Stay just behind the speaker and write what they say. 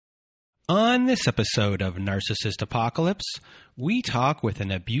On this episode of Narcissist Apocalypse, we talk with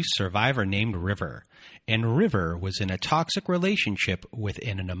an abuse survivor named River. And River was in a toxic relationship with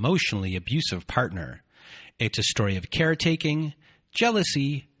an emotionally abusive partner. It's a story of caretaking,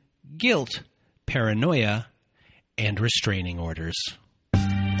 jealousy, guilt, paranoia, and restraining orders.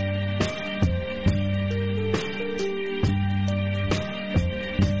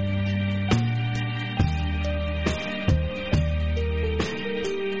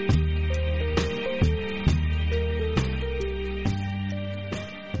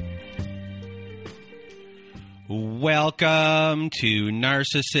 Welcome to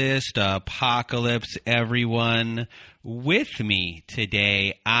Narcissist Apocalypse, everyone. With me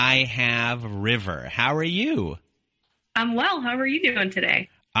today, I have River. How are you? I'm well. How are you doing today?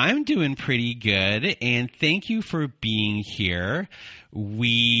 I'm doing pretty good, and thank you for being here.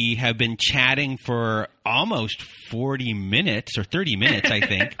 We have been chatting for almost 40 minutes, or 30 minutes, I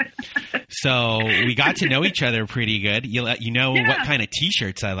think. So we got to know each other pretty good. You know what kind of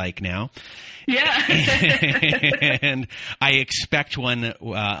T-shirts I like now. Yeah. And I expect one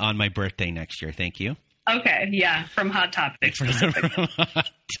on my birthday next year. Thank you. Okay. Yeah. From Hot Topic. From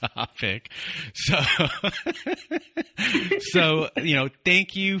Hot Topic. So,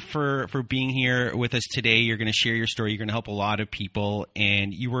 thank you for being here with us today. You're going to share your story. You're going to help a lot of people.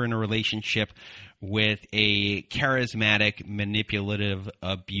 And you were in a relationship with a charismatic, manipulative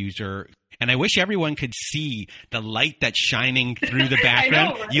abuser. And I wish everyone could see the light that's shining through the background.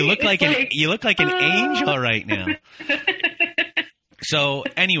 I know, right? You look like an angel right now. So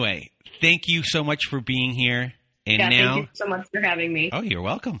anyway, thank you so much for being here. And thank now, you so much for having me. Oh, you're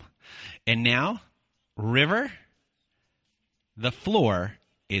welcome. And now, River, the floor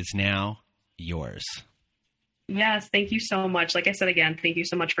is now yours. Yes, thank you so much. Like I said, again, thank you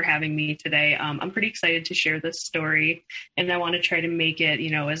so much for having me today. I'm pretty excited to share this story, and I want to try to make it,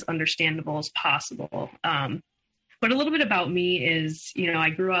 as understandable as possible. But a little bit about me is, I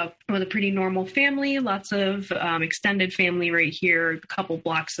grew up with a pretty normal family, lots of extended family right here, a couple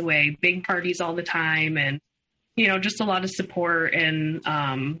blocks away, big parties all the time, and, just a lot of support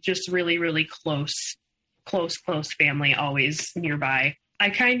and just really, really close family always nearby. I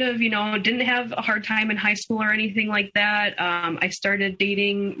kind of, didn't have a hard time in high school or anything like that. I started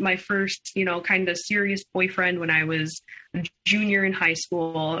dating my first, kind of serious boyfriend when I was a junior in high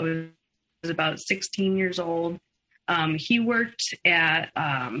school. I was about 16 years old. He worked at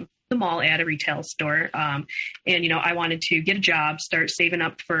the mall at a retail store. And, I wanted to get a job, start saving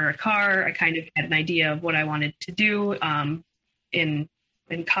up for a car. I kind of had an idea of what I wanted to do in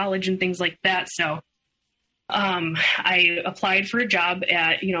college and things like that. So I applied for a job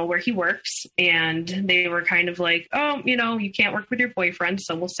at, where he works, and they were kind of like, oh, you can't work with your boyfriend,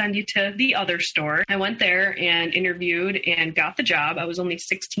 so we'll send you to the other store. I went there and interviewed and got the job. I was only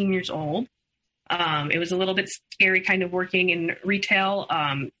 16 years old. It was a little bit scary kind of working in retail,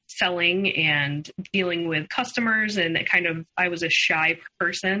 selling and dealing with customers. And I was a shy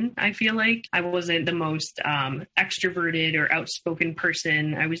person. I feel like I wasn't the most extroverted or outspoken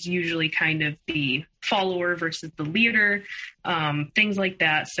person. I was usually kind of the follower versus the leader, things like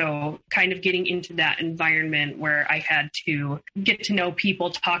that. So kind of getting into that environment where I had to get to know people,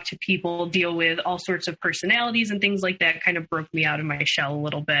 talk to people, deal with all sorts of personalities and things like that kind of broke me out of my shell a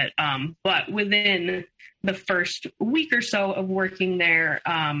little bit. But within the first week or so of working there,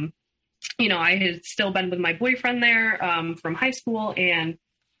 I had still been with my boyfriend there from high school, and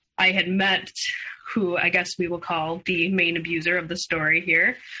I had met who I guess we will call the main abuser of the story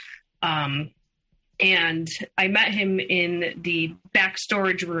here. And I met him in the back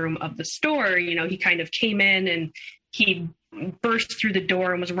storage room of the store. He kind of came in and he burst through the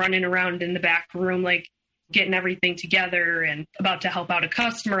door and was running around in the back room, like getting everything together and about to help out a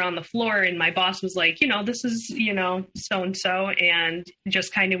customer on the floor. And my boss was like, this is, so-and-so. And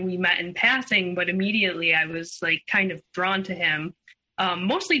just kind of, we met in passing, but immediately I was like kind of drawn to him.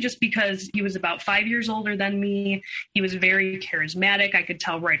 Mostly just because he was about 5 years older than me. He was very charismatic. I could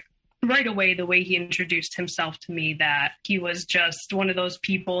tell right away the way he introduced himself to me that he was just one of those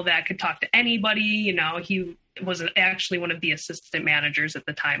people that could talk to anybody. He was actually one of the assistant managers at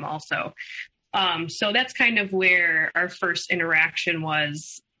the time also. So that's kind of where our first interaction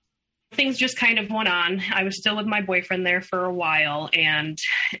was. Things just kind of went on. I was still with my boyfriend there for a while, and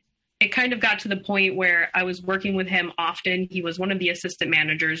it kind of got to the point where I was working with him often. He was one of the assistant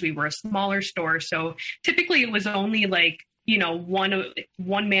managers. We were a smaller store. So typically it was only like,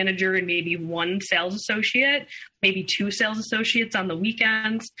 one manager and maybe one sales associate, maybe two sales associates on the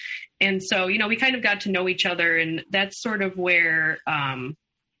weekends. And so, we kind of got to know each other, and that's sort of where,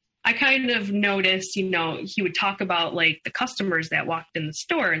 I kind of noticed, he would talk about like the customers that walked in the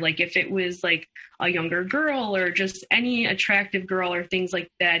store. Like if it was like a younger girl or just any attractive girl or things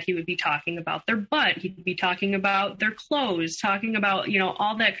like that, he would be talking about their butt. He'd be talking about their clothes, talking about,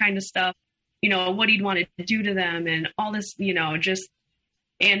 all that kind of stuff, what he'd want to do to them and all this, just.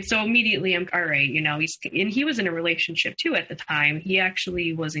 And so immediately I'm all right, he was in a relationship too at the time. He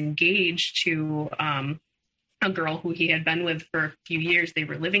actually was engaged to, a girl who he had been with for a few years. They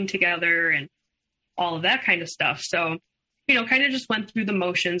were living together and all of that kind of stuff. So, kind of just went through the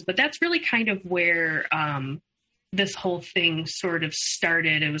motions, but that's really kind of where this whole thing sort of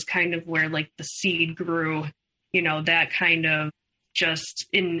started. It was kind of where like the seed grew, that kind of just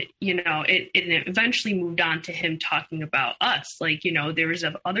it eventually moved on to him talking about us. Like, there was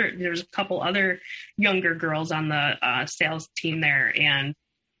a couple other younger girls on the sales team there. And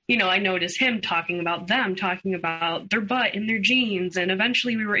I noticed him talking about them, talking about their butt and their jeans. And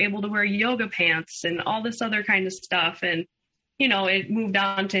eventually we were able to wear yoga pants and all this other kind of stuff. And, it moved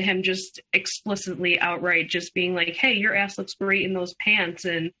on to him just explicitly outright, just being like, hey, your ass looks great in those pants.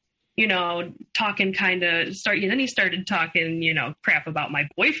 And, talking then he started talking, crap about my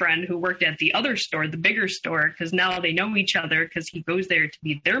boyfriend who worked at the other store, the bigger store, because now they know each other because he goes there to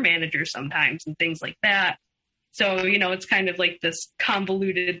be their manager sometimes and things like that. So, it's kind of like this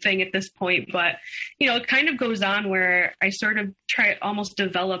convoluted thing at this point, but, it kind of goes on where I sort of almost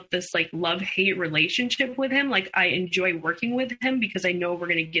develop this like love-hate relationship with him. Like I enjoy working with him because I know we're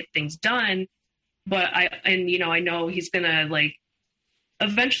going to get things done, but I know he's going to like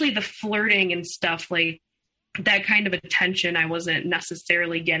eventually the flirting and stuff, like that kind of attention I wasn't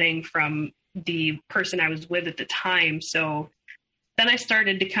necessarily getting from the person I was with at the time. So then I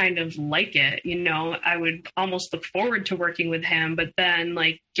started to kind of like it, I would almost look forward to working with him, but then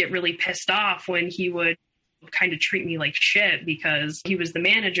like get really pissed off when he would kind of treat me like shit because he was the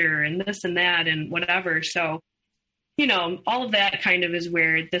manager and this and that and whatever. So, all of that kind of is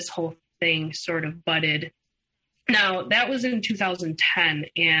where this whole thing sort of budded. Now that was in 2010,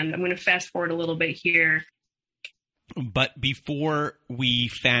 and I'm going to fast forward a little bit here. But before we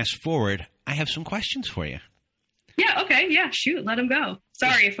fast forward, I have some questions for you. Yeah. Okay. Yeah. Shoot. Let him go.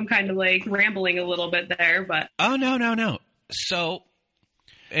 Sorry if I'm kind of like rambling a little bit there, but. Oh, no. So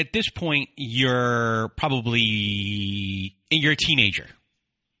at this point, you're a teenager.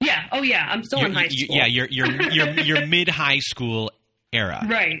 Yeah. Oh yeah. I'm still in high school. Yeah. You're mid high school era.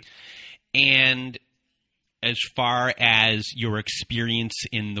 Right. And as far as your experience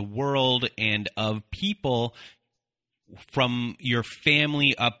in the world and of people, from your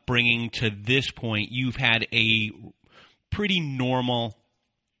family upbringing to this point, you've had a pretty normal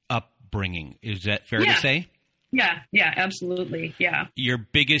upbringing. Is that fair to say? Yeah, absolutely. Yeah. Your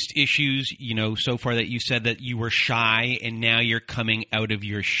biggest issues, so far that you said that you were shy and now you're coming out of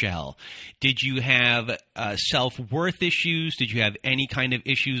your shell. Did you have self-worth issues? Did you have any kind of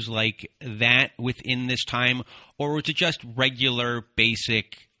issues like that within this time? Or was it just regular,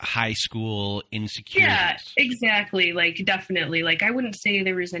 basic high school insecurities? Yeah, exactly. Like, definitely. Like, I wouldn't say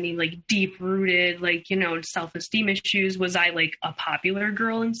there was any like deep rooted, like, self-esteem issues. Was I like a popular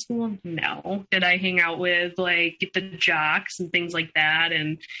girl in school? No. Did I hang out with like the jocks and things like that?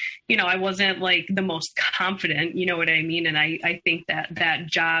 And, I wasn't like the most confident, you know what I mean? And I think that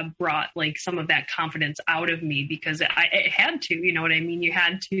job brought like some of that confidence out of me because it had to, you know what I mean? You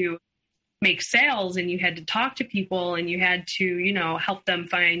had to make sales and you had to talk to people and you had to, help them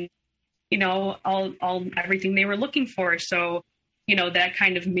find, all everything they were looking for. So, that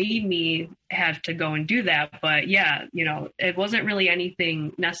kind of made me have to go and do that. But yeah, it wasn't really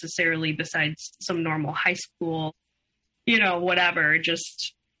anything necessarily besides some normal high school, whatever,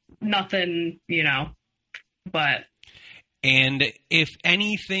 just nothing, but. And if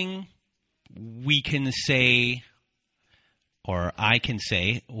anything we can say, or I can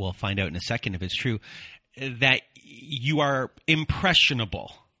say, we'll find out in a second if it's true, that you are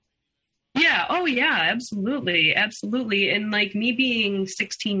impressionable. Yeah. Oh, yeah, absolutely. Absolutely. And like me being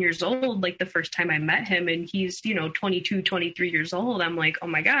 16 years old, like the first time I met him and he's, 22, 23 years old, I'm like, oh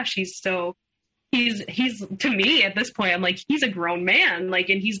my gosh, he's to me at this point, I'm like, he's a grown man, like,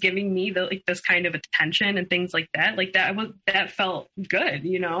 and he's giving me this kind of attention and things like that. Like that felt good,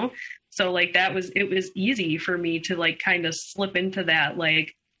 So like it was easy for me to like kind of slip into that,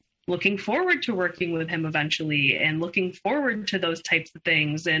 like looking forward to working with him eventually and looking forward to those types of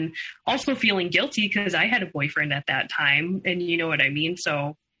things and also feeling guilty because I had a boyfriend at that time and you know what I mean?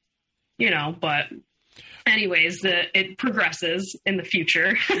 So, but. anyways, it progresses in the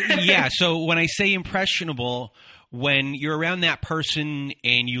future. Yeah. So when I say impressionable, when you're around that person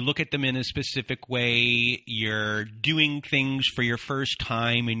and you look at them in a specific way, you're doing things for your first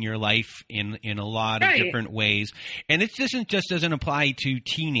time in your life in a lot of different ways. And it doesn't apply to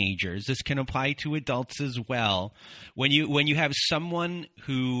teenagers. This can apply to adults as well. When you have someone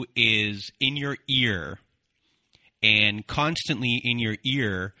who is in your ear and constantly in your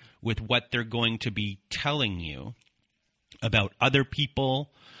ear with what they're going to be telling you about other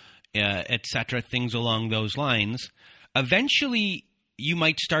people, etc., things along those lines, eventually you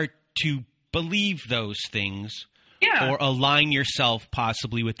might start to believe those things or align yourself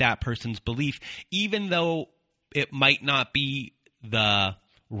possibly with that person's belief, even though it might not be the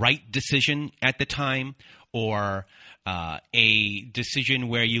right decision at the time, or a decision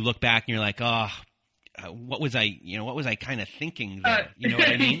where you look back and you're like, oh, what was I kind of thinking there? You know what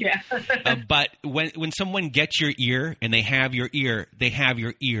I mean? Yeah. But when someone gets your ear and they have your ear,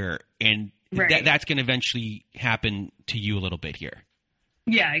 and that's going to eventually happen to you a little bit here.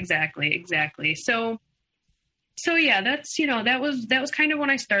 Yeah, exactly. So yeah, that's, that was kind of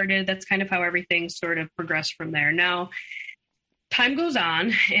when I started. That's kind of how everything sort of progressed from there. Now, time goes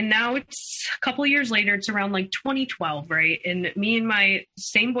on, and now it's a couple of years later. It's around like 2012, right? And me and my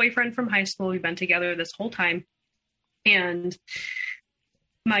same boyfriend from high school, we've been together this whole time. And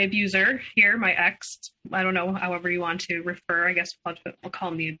my abuser here, my ex, I don't know, however you want to refer, I guess I'll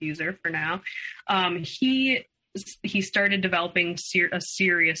call him the abuser for now. He started developing a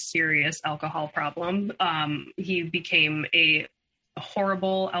serious alcohol problem. He became a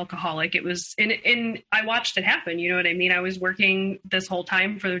horrible alcoholic. It was, and I watched it happen. You know what I mean? I was working this whole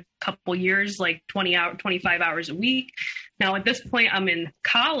time for a couple years, like 25 hours a week. Now at this point, I'm in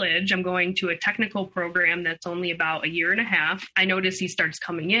college. I'm going to a technical program that's only about a year and a half. I notice he starts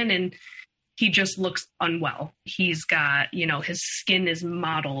coming in and he just looks unwell. He's got, his skin is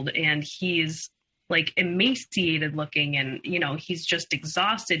mottled and he's like emaciated looking, and, he's just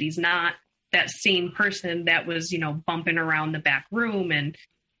exhausted. He's not that same person that was, bumping around the back room and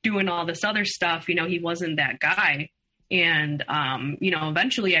doing all this other stuff. He wasn't that guy. And,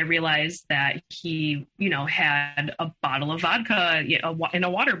 eventually I realized that he, had a bottle of vodka in a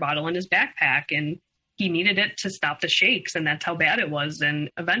water bottle in his backpack, and he needed it to stop the shakes. And that's how bad it was. And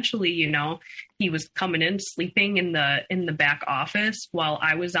eventually, he was coming in, sleeping in the back office while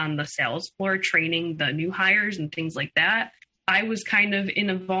I was on the sales floor training the new hires and things like that. I was kind of in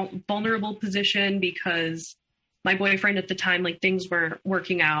a vulnerable position because my boyfriend at the time, like, things weren't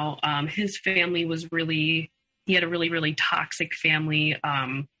working out. His family he had a really, really toxic family.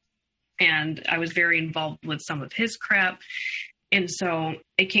 And I was very involved with some of his crap. And so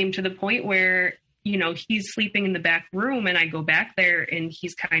it came to the point where, he's sleeping in the back room and I go back there and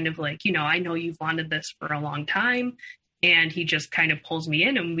he's kind of like, I know you've wanted this for a long time. And he just kind of pulls me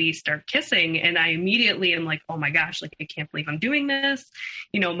in and we start kissing. And I immediately am like, oh my gosh, like, I can't believe I'm doing this.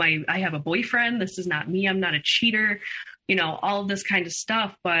 I have a boyfriend. This is not me. I'm not a cheater, all of this kind of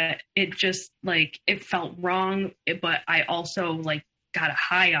stuff. But it just, like, it felt wrong. But I also, like, got a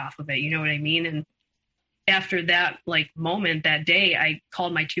high off of it. You know what I mean? And after that, like, moment that day, I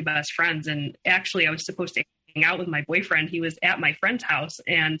called my two best friends. And actually I was supposed to hang out with my boyfriend. He was at my friend's house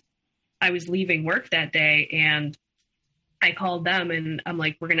and I was leaving work that day, and I called them and I'm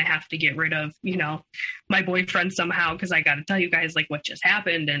like, we're going to have to get rid of, my boyfriend somehow, because I got to tell you guys, like, what just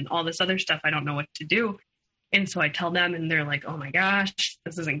happened and all this other stuff. I don't know what to do. And so I tell them and they're like, oh my gosh,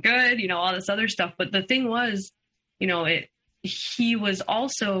 this isn't good, all this other stuff. But the thing was, he was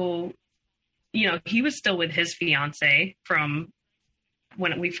also, he was still with his fiance from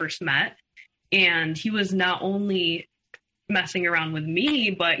when we first met. And he was not only messing around with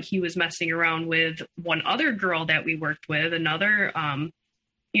me, but he was messing around with one other girl that we worked with, another,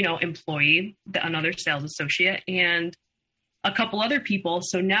 employee, another sales associate, and a couple other people.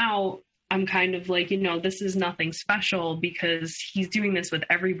 So now I'm kind of like, this is nothing special because he's doing this with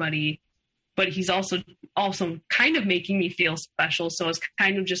everybody, but he's also kind of making me feel special. So I was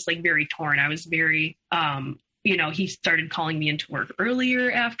kind of just like very torn. I was very, he started calling me into work earlier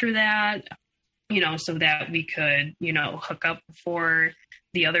after that, so that we could, hook up before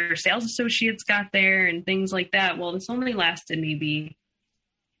the other sales associates got there and things like that. Well, this only lasted maybe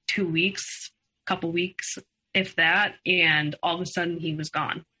 2 weeks, couple weeks, if that. And all of a sudden he was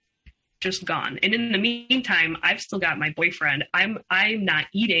gone, just gone. And in the meantime, I've still got my boyfriend. I'm not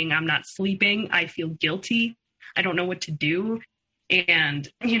eating. I'm not sleeping. I feel guilty. I don't know what to do. And,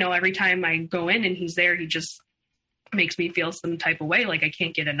 every time I go in and he's there, he just makes me feel some type of way. Like, I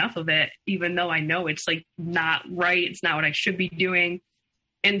can't get enough of it, even though I know it's, like, not right. It's not what I should be doing.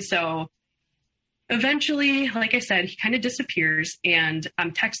 And so eventually, like I said, he kind of disappears, and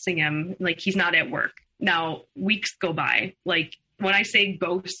I'm texting him like he's not at work. Now, weeks go by. Like, when I say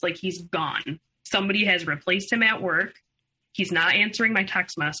ghost, like, he's gone. Somebody has replaced him at work. He's not answering my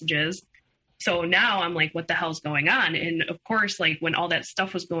text messages. So now I'm like, what the hell's going on? And of course, like, when all that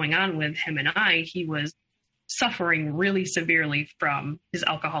stuff was going on with him and I, he was suffering really severely from his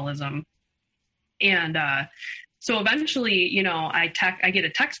alcoholism. And so eventually, you know, I get a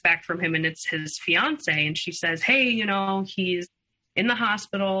text back from him, and it's his fiance, and she says, hey, you know, he's in the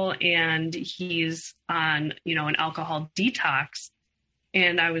hospital and he's on, you know, an alcohol detox.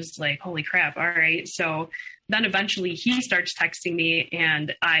 And I was like, holy crap. All right. So then eventually he starts texting me,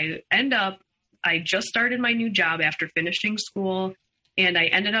 and I just started my new job after finishing school. And I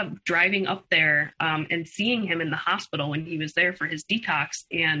ended up driving up there and seeing him in the hospital when he was there for his detox.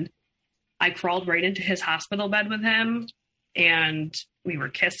 And I crawled right into his hospital bed with him, and we were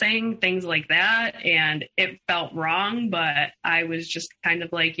kissing, things like that. And it felt wrong, but I was just kind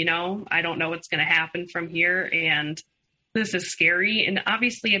of like, you know, I don't know what's going to happen from here. And this is scary. And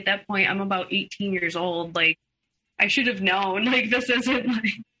obviously at that point, I'm about 18 years old. Like, I should have known, like, this isn't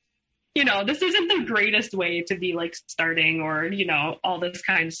like, you know, this isn't the greatest way to be like starting, or, you know, all this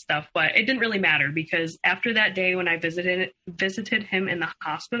kind of stuff. But it didn't really matter, because after that day when I visited him in the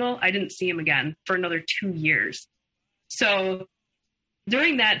hospital, I didn't see him again for another 2 years. So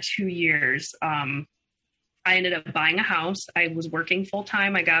during that 2 years, I ended up buying a house. I was working full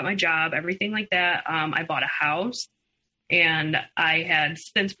time. I got my job, everything like that. I bought a house, and I had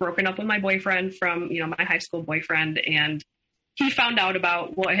since broken up with my boyfriend from, you know, my high school boyfriend. And he found out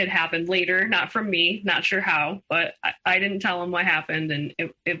about what had happened later, not from me, not sure how, but I didn't tell him what happened, and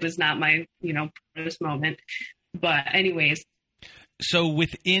it was not my, you know, proudest moment. But anyways. So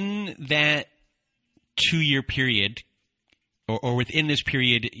within that 2-year period, or within this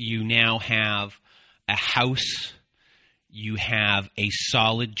period, you now have a house, you have a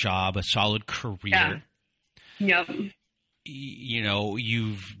solid job, a solid career. Yeah. Yep. You know,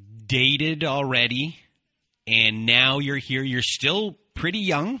 you've dated already. And now you're here. You're still pretty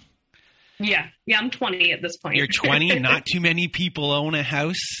young. Yeah, I'm 20 at this point. You're 20. Not too many people own a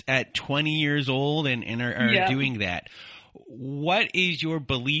house at 20 years old and are doing that. What is your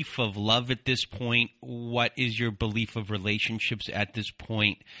belief of love at this point? What is your belief of relationships at this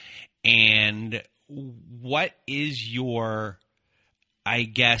point? And what is your, I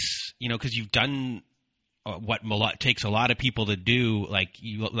guess, you know, because you've done what takes a lot of people to do, like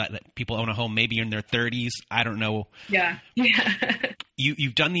you let people own a home maybe in their 30s. I don't know. Yeah.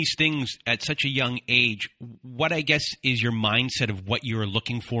 You've done these things at such a young age. What, I guess, is your mindset of what you're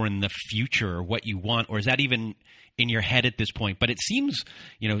looking for in the future, or what you want, or is that even in your head at this point? But it seems,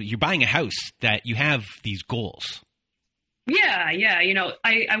 you know, you're buying a house, that you have these goals. Yeah. You know,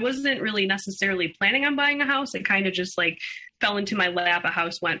 I wasn't really necessarily planning on buying a house. It kind of just like fell into my lap. A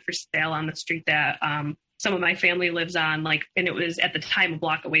house went for sale on the street that some of my family lives on, like, and it was at the time a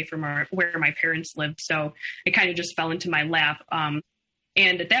block away from where my parents lived. So it kind of just fell into my lap.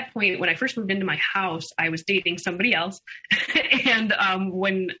 And at that point, when I first moved into my house, I was dating somebody else. And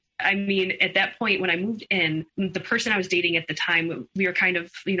at that point, when I moved in, the person I was dating at the time, we were kind of,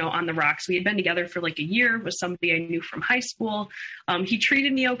 you know, on the rocks. We had been together for like a year, was somebody I knew from high school. He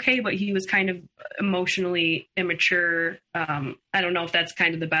treated me okay, but he was kind of emotionally immature. I don't know if that's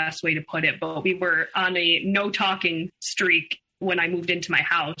kind of the best way to put it, but we were on a no talking streak when I moved into my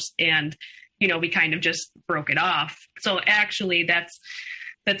house, and, you know, we kind of just broke it off. So actually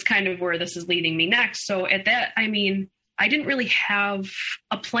that's kind of where this is leading me next. So at that, I mean, I didn't really have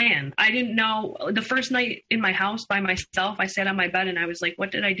a plan. I didn't know. The first night in my house by myself, I sat on my bed and I was like, what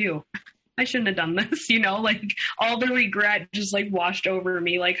did I do? I shouldn't have done this. You know, like all the regret just like washed over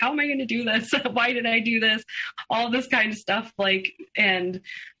me. Like, how am I going to do this? Why did I do this? All this kind of stuff. Like, and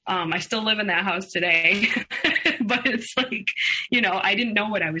I still live in that house today, but it's like, you know, I didn't know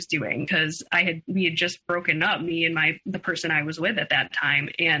what I was doing, because we had just broken up, me and the person I was with at that time.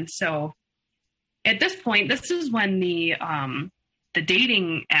 And so at this point, this is when the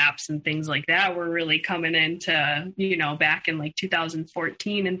dating apps and things like that were really coming into, you know, back in like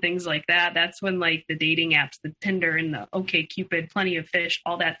 2014 and things like that. That's when like the dating apps, the Tinder and the OkCupid, Plenty of Fish,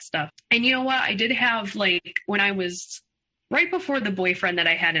 all that stuff. And you know what? I did have, like, when I was right before the boyfriend that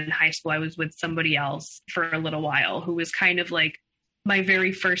I had in high school, I was with somebody else for a little while who was kind of like my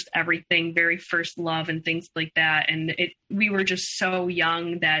very first everything, very first love and things like that. And we were just so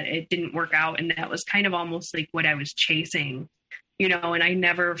young that it didn't work out. And that was kind of almost like what I was chasing, you know, and I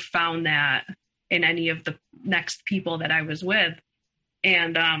never found that in any of the next people that I was with.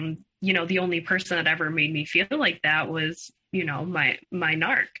 And, you know, the only person that ever made me feel like that was, you know, my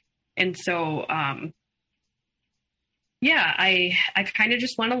narc. And so, yeah, I kind of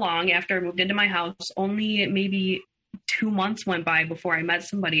just went along after I moved into my house. Only maybe 2 months went by before I met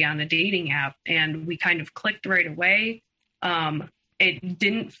somebody on a dating app, and we kind of clicked right away. It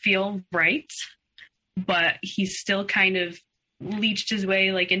didn't feel right, but he still kind of leached his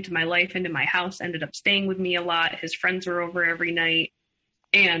way like into my life, into my house, ended up staying with me a lot. His friends were over every night.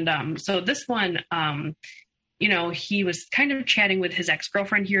 And so this one, he was kind of chatting with his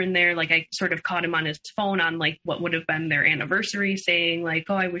ex-girlfriend here and there. Like I sort of caught him on his phone on like what would have been their anniversary, saying like,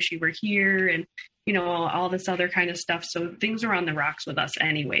 oh, I wish you were here. And, all this other kind of stuff. So things were on the rocks with us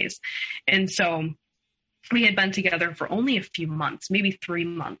anyways. And so we had been together for only a few months, maybe 3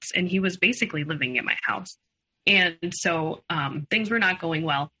 months. And he was basically living at my house. And so things were not going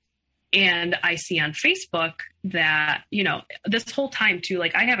well. And I see on Facebook that, this whole time too,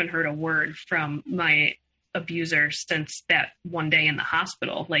 like I haven't heard a word from my abuser since that one day in the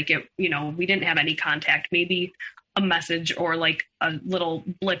hospital. Like we didn't have any contact, maybe a message or like a little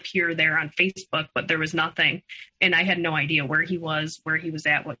blip here or there on Facebook, but there was nothing. And I had no idea where he was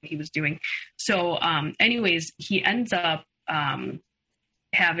at, what he was doing. So anyways, he ends up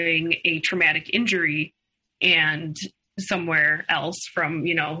having a traumatic injury and somewhere else from,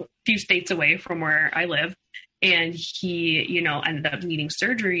 a few states away from where I live. And he, ended up needing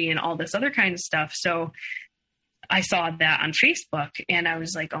surgery and all this other kind of stuff. So I saw that on Facebook and I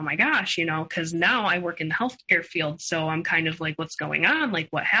was like, oh my gosh, because now I work in the healthcare field. So I'm kind of like, what's going on? Like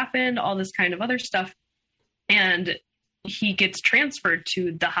what happened? All this kind of other stuff. And he gets transferred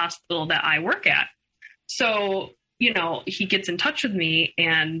to the hospital that I work at. So, he gets in touch with me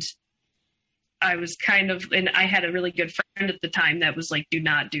and I was and I had a really good friend at the time that was like, do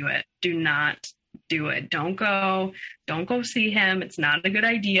not do it. Do not do it. Don't go see him. It's not a good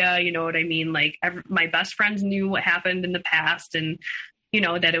idea. You know what I mean? Like my best friends knew what happened in the past and,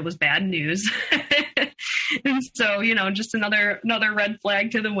 that it was bad news. And so, just another red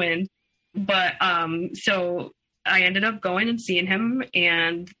flag to the wind. But, so I ended up going and seeing him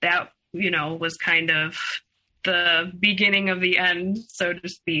and that, was kind of the beginning of the end, so to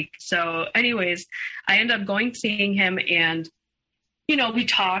speak. So anyways, I ended up seeing him and, we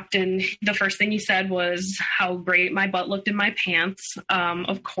talked and the first thing he said was how great my butt looked in my pants.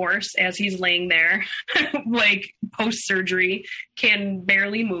 Of course, as he's laying there, like post-surgery, can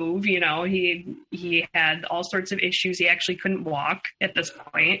barely move. He had all sorts of issues. He actually couldn't walk at this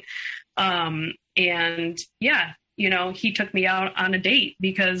point. And yeah, he took me out on a date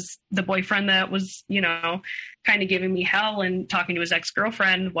because the boyfriend that was, kind of giving me hell and talking to his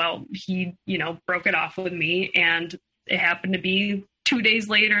ex-girlfriend, well, he, broke it off with me. And it happened to be 2 days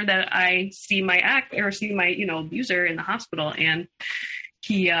later that I see my abuser in the hospital. And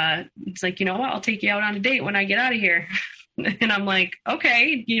he's like, what, I'll take you out on a date when I get out of here. And I'm like,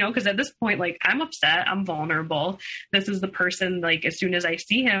 okay, because at this point, like, I'm upset, I'm vulnerable. This is the person, like, as soon as I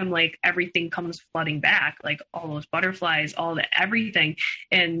see him, like, everything comes flooding back, like all those butterflies, everything.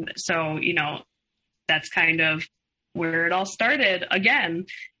 And so, that's kind of where it all started again.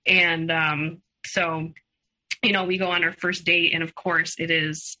 And so, we go on our first date and of course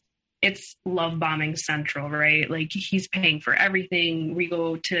it's love bombing central, right? Like he's paying for everything. We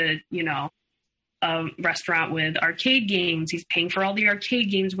go to, a restaurant with arcade games. He's paying for all the arcade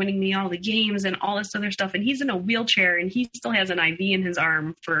games, winning me all the games and all this other stuff. And he's in a wheelchair and he still has an IV in his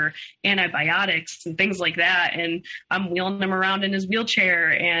arm for antibiotics and things like that. And I'm wheeling him around in his wheelchair.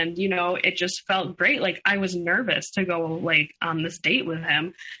 And, it just felt great. Like I was nervous to go like on this date with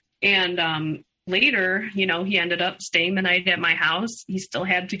him. And, later, he ended up staying the night at my house. He still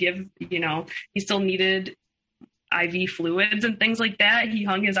had to give, he still needed IV fluids and things like that. He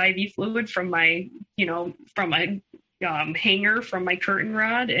hung his IV fluid from my, hanger from my curtain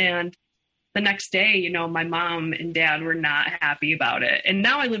rod. And the next day, my mom and dad were not happy about it. And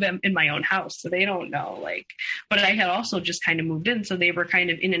now I live in my own house, so they don't know, but I had also just kind of moved in. So they were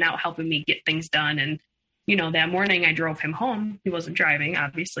kind of in and out helping me get things done. And that morning I drove him home. He wasn't driving.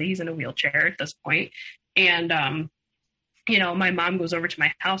 Obviously, he's in a wheelchair at this point. And, my mom goes over to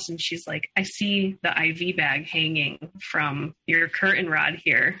my house and she's like, I see the IV bag hanging from your curtain rod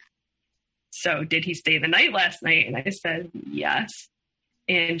here. So did he stay the night last night? And I said, yes.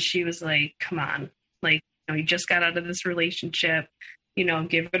 And she was like, come on, like, he just got out of this relationship,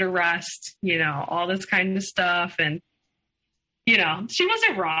 give it a rest, all this kind of stuff. And, she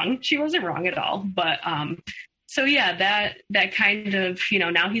wasn't wrong. She wasn't wrong at all. But, so yeah, that kind of,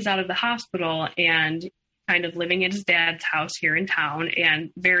 now he's out of the hospital and kind of living at his dad's house here in town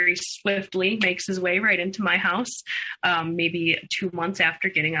and very swiftly makes his way right into my house, maybe 2 months after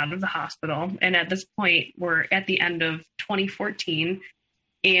getting out of the hospital. And at this point, we're at the end of 2014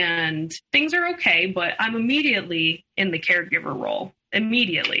 and things are okay, but I'm immediately in the caregiver role.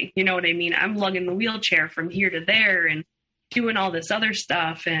 Immediately. You know what I mean? I'm lugging the wheelchair from here to there and doing all this other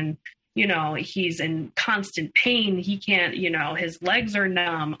stuff. And, he's in constant pain. He can't, his legs are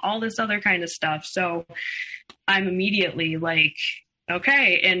numb, all this other kind of stuff. So I'm immediately like,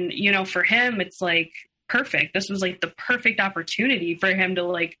 okay. And, for him, it's like, perfect. This was like the perfect opportunity for him to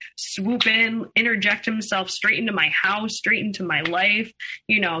like swoop in, interject himself straight into my house, straight into my life.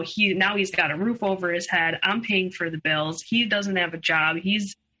 He's got a roof over his head. I'm paying for the bills. He doesn't have a job.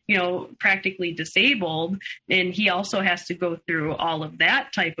 He's, practically disabled. And he also has to go through all of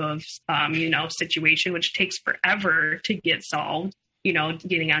that type of, situation, which takes forever to get solved,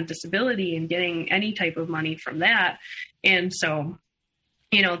 getting on disability and getting any type of money from that. And so,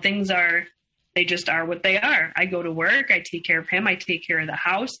 they just are what they are. I go to work, I take care of him, I take care of the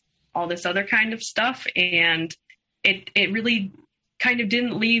house, all this other kind of stuff. And it really kind of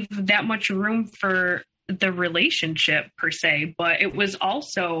didn't leave that much room for the relationship per se, but it was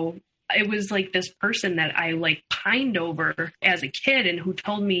like this person that I like pined over as a kid and who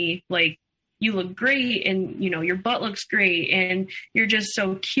told me like, you look great and, your butt looks great and you're just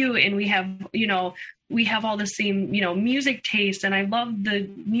so cute. And we have all the same, music taste. And I love the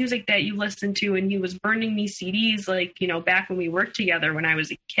music that you listen to. And he was burning me CDs, like, back when we worked together when I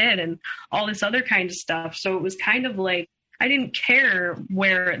was a kid and all this other kind of stuff. So it was kind of like, I didn't care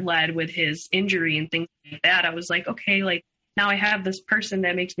where it led with his injury and things like that. I was like, okay, like now I have this person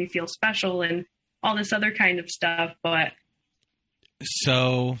that makes me feel special and all this other kind of stuff. But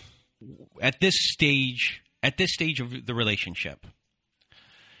so at this stage of the relationship,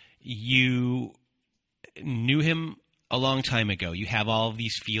 you knew him a long time ago. You have all of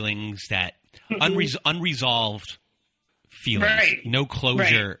these feelings that unresolved feelings, right. No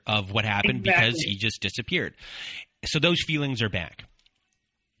closure of what happened because he just disappeared. So those feelings are back.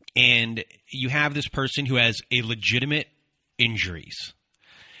 And you have this person who has a legitimate injuries.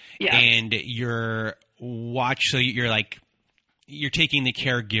 Yeah. And you're taking the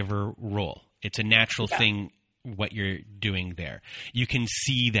caregiver role. It's a natural thing what you're doing there. You can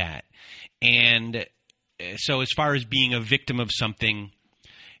see that. And so as far as being a victim of something,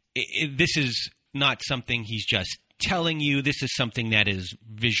 this is not something he's just telling you. This is something that is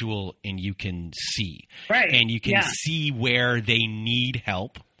visual and you can see. Right. And you can see where they need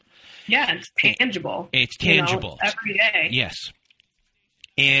help. Yeah, it's tangible. It's tangible. Every day. Yes.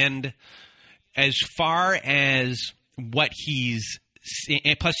 And as far as what he's –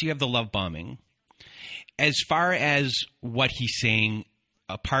 and plus you have the love bombing. As far as what he's saying,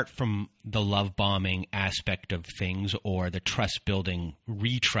 apart from the love bombing aspect of things or the trust building,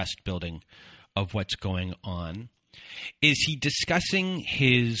 re-trust building of what's going on, is he discussing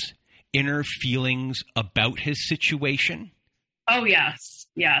his inner feelings about his situation? Oh, yes.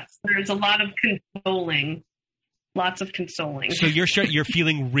 Yes. There's a lot of consoling. Lots of consoling. So you're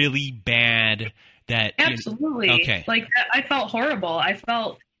feeling really bad that... Absolutely. Okay. Like, I felt horrible. I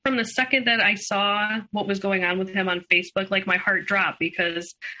felt from the second that I saw what was going on with him on Facebook, like my heart dropped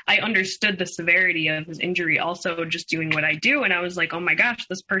because I understood the severity of his injury also just doing what I do. And I was like, oh my gosh,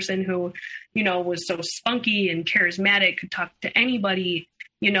 this person who, was so spunky and charismatic, could talk to anybody,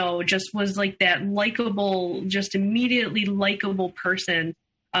 just was like that likable, just immediately likable person,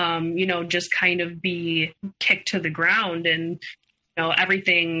 just kind of be kicked to the ground and,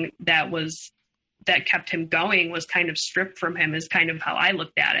 everything that kept him going was kind of stripped from him is kind of how I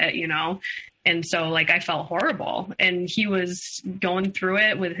looked at it, And so like, I felt horrible and he was going through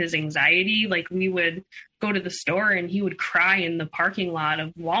it with his anxiety. Like we would go to the store and he would cry in the parking lot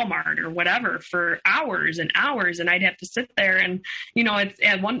of Walmart or whatever for hours and hours. And I'd have to sit there and,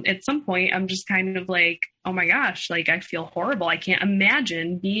 at some point I'm just kind of like, oh my gosh, like I feel horrible. I can't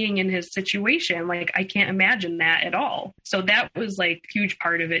imagine being in his situation. Like I can't imagine that at all. So that was like a huge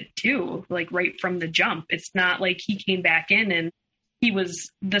part of it too, like right from the jump. It's not like he came back in and he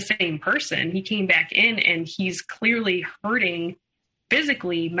was the same person. He came back in and he's clearly hurting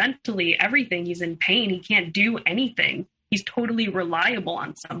physically, mentally, everything. He's in pain. He can't do anything. He's totally reliable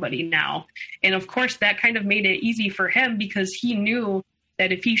on somebody now. And of course, that kind of made it easy for him because he knew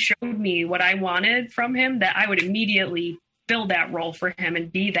that if he showed me what I wanted from him, that I would immediately fill that role for him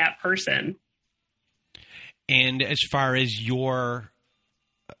and be that person. And as far as your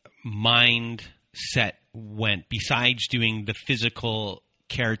mindset went, besides doing the physical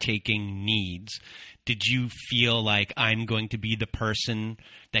caretaking needs, did you feel like I'm going to be the person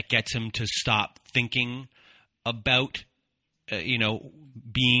that gets him to stop thinking about,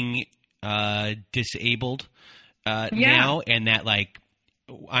 being disabled now, and that like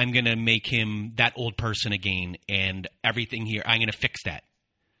I'm going to make him that old person again and everything here, I'm going to fix that?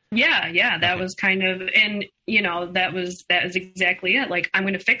 Yeah, that Okay. was kind of, and that is exactly it. Like, I'm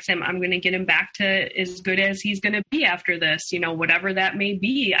going to fix him. I'm going to get him back to as good as he's going to be after this, whatever that may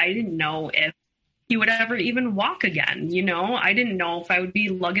be. I didn't know if he would ever even walk again. I didn't know if I would be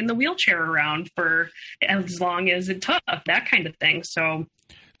lugging the wheelchair around for as long as it took, that kind of thing. So,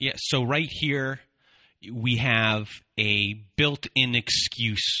 Yeah. So right here, we have a built-in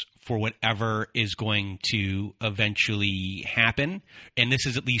excuse for whatever is going to eventually happen. And this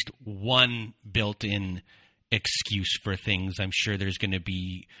is at least one built-in excuse for things. I'm sure there's going to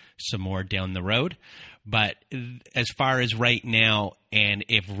be some more down the road. But as far as right now, and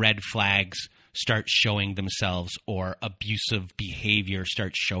if red flags start showing themselves or abusive behavior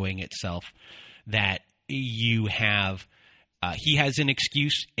starts showing itself, that you have he has an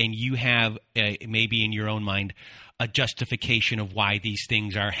excuse, and you have maybe in your own mind a justification of why these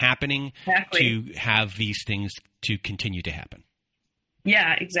things are happening exactly. to have these things to continue to happen.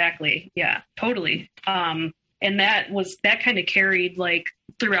 Yeah, exactly. Yeah, totally. And that kind of carried like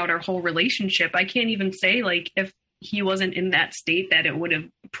throughout our whole relationship. I can't even say like if he wasn't in that state that it would have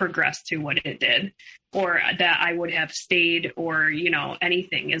progressed to what it did, or that I would have stayed, or,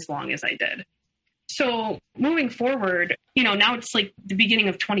 anything as long as I did. So moving forward, now it's like the beginning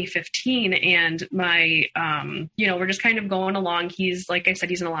of 2015, and my, we're just kind of going along. He's, like I said,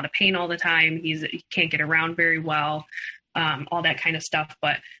 he's in a lot of pain all the time. He can't get around very well, all that kind of stuff.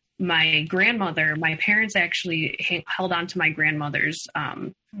 But my parents actually held on to my grandmother's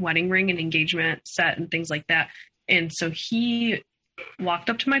wedding ring and engagement set and things like that. And so he walked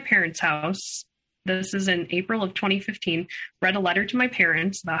up to my parents' house. This is in April of 2015, read a letter to my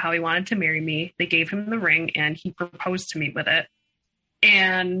parents about how he wanted to marry me. They gave him the ring, and he proposed to me with it.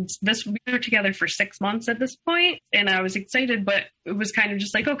 And we were together for 6 months at this point, and I was excited, but it was kind of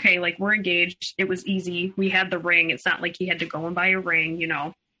just like, okay, like, we're engaged. It was easy. We had the ring. It's not like he had to go and buy a ring,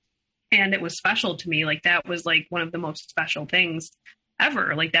 and it was special to me. Like, that was like one of the most special things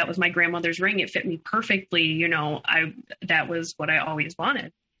ever. Like, that was my grandmother's ring. It fit me perfectly. That was what I always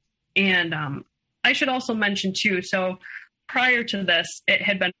wanted. And, I should also mention too, so prior to this, it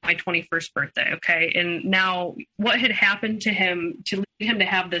had been my 21st birthday. Okay. And now what had happened to him to lead him to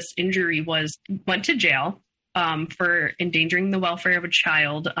have this injury was went to jail, for endangering the welfare of a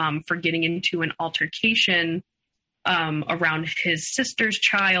child, for getting into an altercation, around his sister's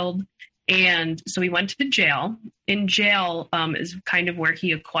child. And so he went to jail. In jail, is kind of where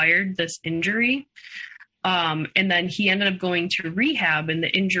he acquired this injury. And then he ended up going to rehab, and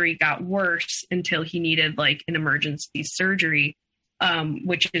the injury got worse until he needed like an emergency surgery,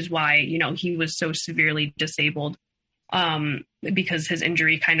 which is why, he was so severely disabled, because his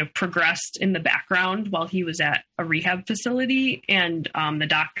injury kind of progressed in the background while he was at a rehab facility. And the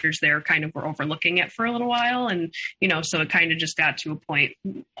doctors there kind of were overlooking it for a little while. And, so it kind of just got to a point,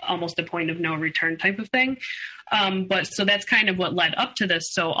 almost a point of no return type of thing. But so that's kind of what led up to this.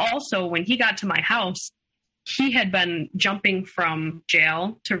 So also when he got to my house, he had been jumping from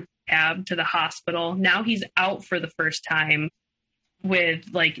jail to rehab to the hospital. Now he's out for the first time with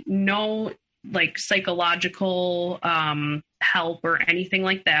like no like psychological help or anything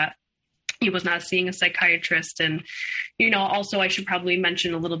like that. He was not seeing a psychiatrist. And, also I should probably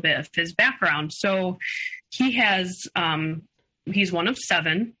mention a little bit of his background. So he has, he's one of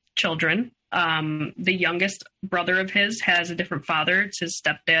 7 children. The youngest brother of his has a different father. It's his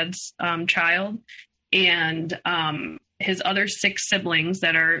stepdad's child. And his other 6 siblings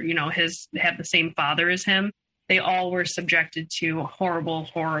that are, have the same father as him, they all were subjected to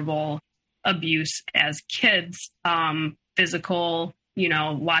horrible abuse as kids, physical,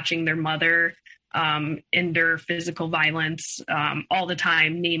 watching their mother endure physical violence all the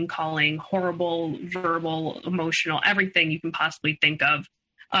time, name calling, horrible, verbal, emotional, everything you can possibly think of.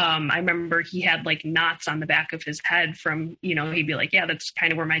 I remember he had like knots on the back of his head from, he'd be like, yeah, that's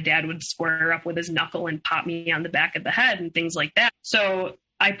kind of where my dad would square up with his knuckle and pop me on the back of the head and things like that. So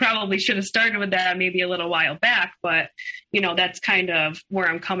I probably should have started with that maybe a little while back, but, that's kind of where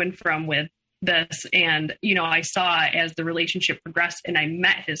I'm coming from with this. And, I saw as the relationship progressed and I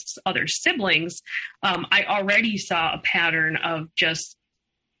met his other siblings, I already saw a pattern of just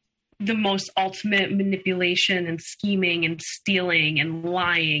the most ultimate manipulation and scheming and stealing and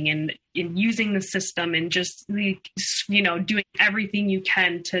lying and using the system and just, doing everything you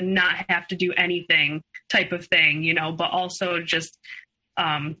can to not have to do anything type of thing, but also just,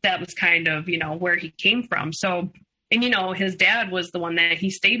 that was kind of, where he came from. So, and, his dad was the one that he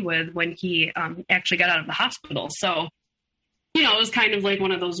stayed with when he actually got out of the hospital. So it was kind of like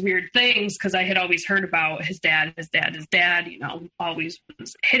one of those weird things because I had always heard about his dad, always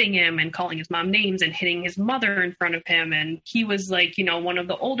was hitting him and calling his mom names and hitting his mother in front of him. And he was like, one of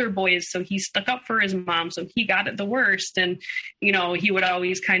the older boys. So he stuck up for his mom. So he got it the worst. And, he would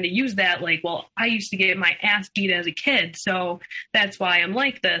always kind of use that like, well, I used to get my ass beat as a kid. So that's why I'm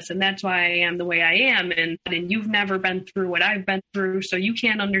like this. And that's why I am the way I am. And you've never been through what I've been through. So you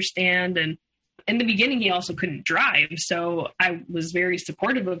can't understand. And in the beginning, he also couldn't drive. So I was very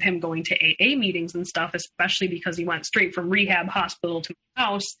supportive of him going to AA meetings and stuff, especially because he went straight from rehab hospital to my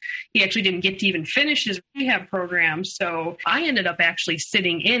house. He actually didn't get to even finish his rehab program. So I ended up actually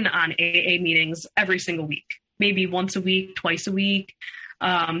sitting in on AA meetings every single week, maybe once a week, twice a week.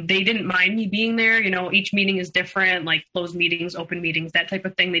 They didn't mind me being there. Each meeting is different, like closed meetings, open meetings, that type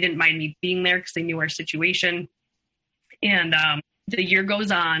of thing. They didn't mind me being there because they knew our situation. And the year goes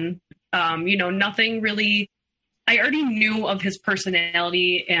on. Nothing really, I already knew of his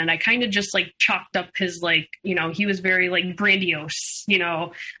personality and I kind of just like chalked up his like, he was very like grandiose,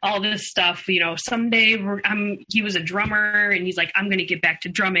 all this stuff, someday he was a drummer and he's like, I'm going to get back to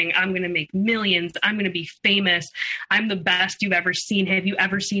drumming. I'm going to make millions. I'm going to be famous. I'm the best you've ever seen. Have you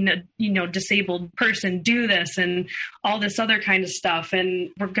ever seen a, disabled person do this and all this other kind of stuff? And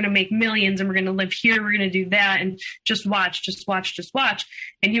we're going to make millions and we're going to live here. We're going to do that. And just watch.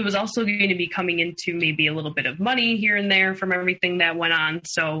 And he was also going to be coming into maybe a little bit of money here and there from everything that went on.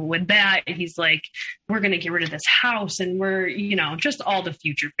 So with that, he's like, we're going to get rid of this house and we're, just all the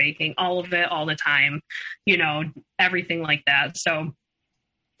future faking, all of it, all the time, everything like that. So,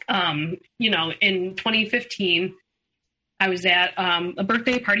 in 2015, I was at a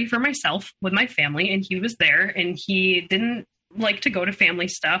birthday party for myself with my family and he was there and he didn't like to go to family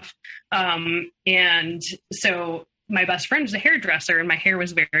stuff. And so my best friend was a hairdresser and my hair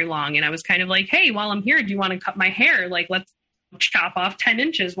was very long. And I was kind of like, hey, while I'm here, do you want to cut my hair? Like, let's chop off 10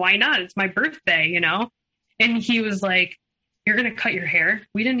 inches. Why not? It's my birthday, And he was like, you're going to cut your hair?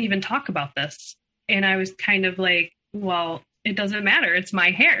 We didn't even talk about this. And I was kind of like, well, it doesn't matter. It's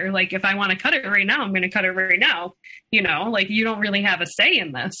my hair. Like, if I want to cut it right now, I'm going to cut it right now. Like you don't really have a say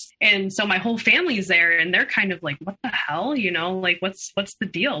in this. And so my whole family's there and they're kind of like, what the hell? Like, what's the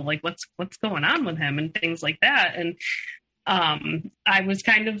deal? Like, what's going on with him and things like that. And I was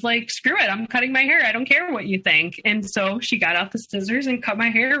kind of like, screw it. I'm cutting my hair. I don't care what you think. And so she got out the scissors and cut my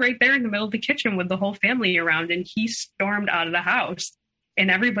hair right there in the middle of the kitchen with the whole family around. And he stormed out of the house and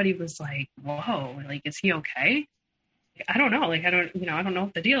everybody was like, whoa, like, is he okay? I don't know. Like, I don't know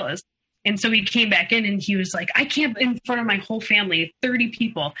what the deal is. And so he came back in and he was like, I can't, in front of my whole family, 30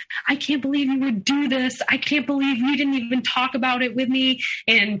 people, I can't believe you would do this. I can't believe you didn't even talk about it with me.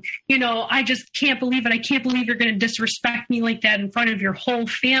 And, I just can't believe it. I can't believe you're going to disrespect me like that in front of your whole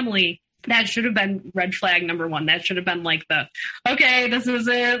family. That should have been red flag number one. That should have been like okay, this is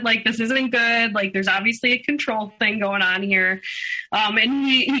it. Like, this isn't good. Like, there's obviously a control thing going on here. And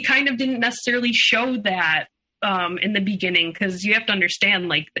he kind of didn't necessarily show that in the beginning, because you have to understand,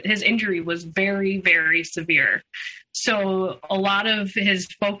 like, his injury was very, very severe. So a lot of his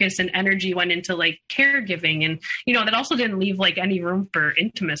focus and energy went into like caregiving, and that also didn't leave like any room for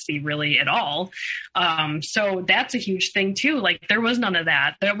intimacy really at all. So that's a huge thing too. Like, there was none of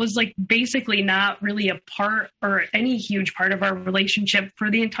that. That was like basically not really a part or any huge part of our relationship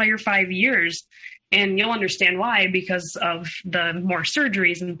for the entire 5 years. And you'll understand why, because of the more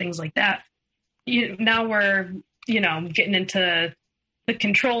surgeries and things like that. Now we're, getting into the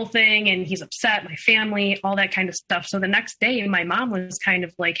control thing, and he's upset, my family, all that kind of stuff. So the next day, my mom was kind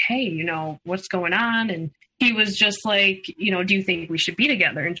of like, hey, what's going on? And he was just like, do you think we should be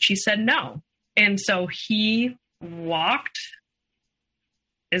together? And she said no. And so he walked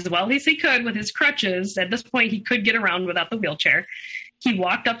as well as he could with his crutches. At this point, he could get around without the wheelchair. He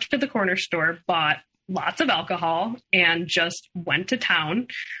walked up to the corner store, bought lots of alcohol, and just went to town.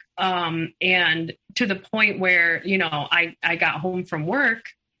 And to the point where, I got home from work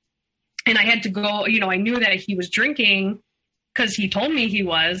and I had to go, I knew that he was drinking because he told me he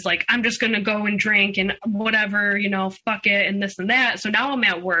was like, I'm just going to go and drink and whatever, fuck it and this and that. So now I'm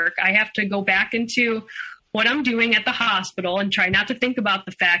at work. I have to go back into what I'm doing at the hospital and try not to think about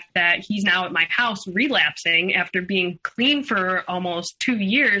the fact that he's now at my house relapsing after being clean for almost 2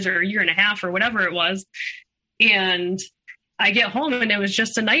 years or a year and a half or whatever it was. And I get home and it was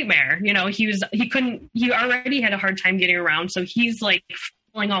just a nightmare. He already had a hard time getting around. So he's like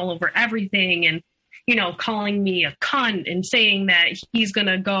falling all over everything and, calling me a cunt and saying that he's going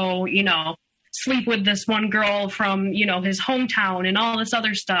to go, sleep with this one girl from, his hometown and all this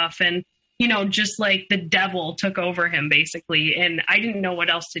other stuff. And, just like the devil took over him basically. And I didn't know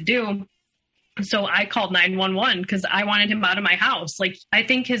what else to do. So I called 911 because I wanted him out of my house. Like, I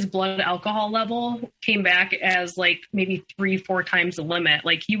think his blood alcohol level came back as like maybe 3-4 times the limit.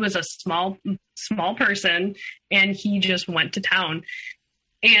 Like, he was a small person and he just went to town.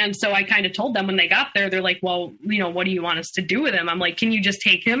 And so I kind of told them when they got there, they're like, well, what do you want us to do with him? I'm like, can you just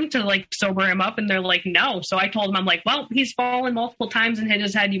take him to like sober him up? And they're like, no. So I told them, I'm like, well, he's fallen multiple times and hit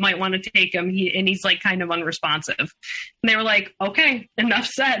his head. You might want to take him. He's like kind of unresponsive. And they were like, okay, enough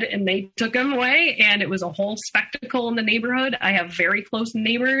said. And they took him away, and it was a whole spectacle in the neighborhood. I have very close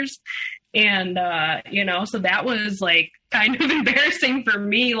neighbors. And, so that was like kind of embarrassing for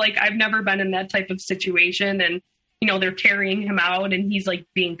me. Like, I've never been in that type of situation. And, they're carrying him out and he's like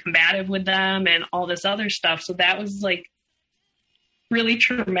being combative with them and all this other stuff. So that was like really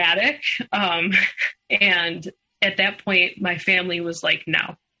traumatic. And at that point, my family was like,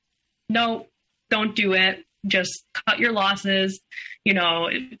 no, don't do it. Just cut your losses.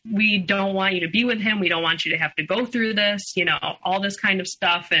 We don't want you to be with him. We don't want you to have to go through this, all this kind of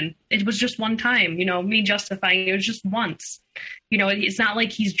stuff. And it was just one time, me justifying it was just once. It's not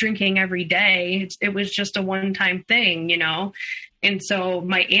like he's drinking every day. It was just a one-time thing, And so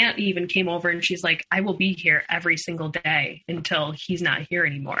my aunt even came over and she's like, I will be here every single day until he's not here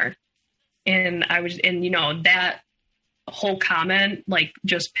anymore. And that whole comment like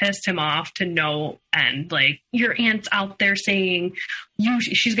just pissed him off to no end. Like, your aunt's out there saying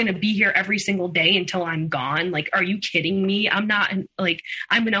she's going to be here every single day until I'm gone. Like, are you kidding me? I'm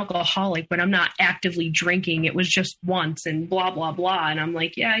an alcoholic, but I'm not actively drinking. It was just once and blah, blah, blah. And I'm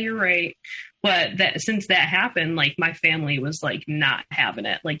like, yeah, you're right. But since that happened, like, my family was like not having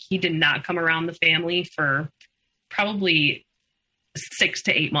it. Like, he did not come around the family for probably 6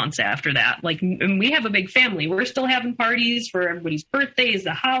 to 8 months after that. Like, and we have a big family. We're still having parties for everybody's birthdays,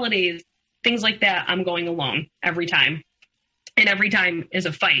 the holidays, things like that. I'm going alone every time. And every time is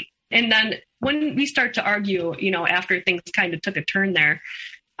a fight. And then when we start to argue, after things kind of took a turn there,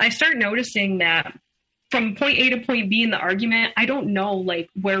 I start noticing that from point A to point B in the argument, I don't know like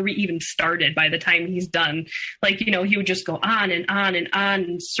where we even started by the time he's done. Like, he would just go on and on and on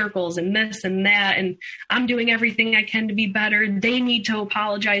in circles and this and that. And I'm doing everything I can to be better. They need to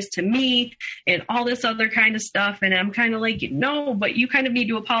apologize to me and all this other kind of stuff. And I'm kind of like, no, but you kind of need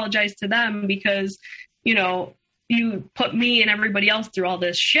to apologize to them because, you put me and everybody else through all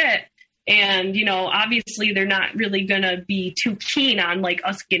this shit. And, obviously they're not really going to be too keen on like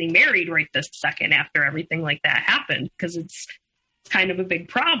us getting married right this second after everything like that happened, because it's kind of a big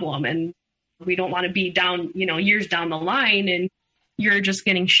problem. And we don't want to be down, years down the line and you're just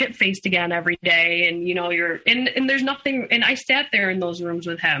getting shit faced again every day. And, and there's nothing. And I sat there in those rooms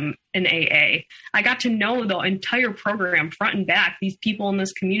with him in AA. I got to know the entire program front and back. These people in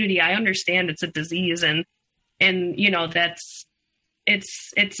this community, I understand it's a disease and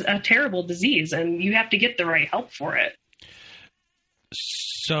it's a terrible disease and you have to get the right help for it.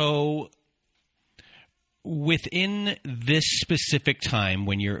 So within this specific time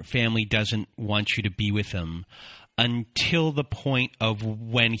when your family doesn't want you to be with him until the point of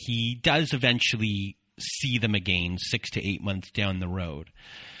when he does eventually see them again 6 to 8 months down the road,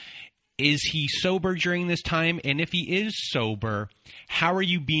 is he sober during this time? And if he is sober, how are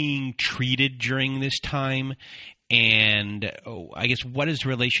you being treated during this time? And I guess, what is the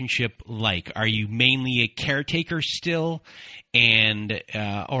relationship like? Are you mainly a caretaker still,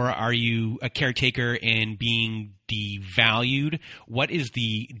 or are you a caretaker and being devalued? What is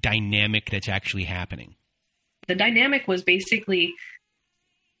the dynamic that's actually happening? The dynamic was basically,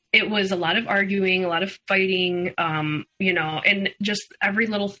 it was a lot of arguing, a lot of fighting, and just every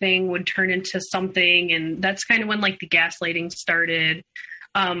little thing would turn into something. And that's kind of when like the gaslighting started.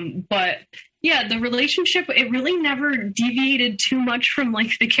 But yeah, the relationship, it really never deviated too much from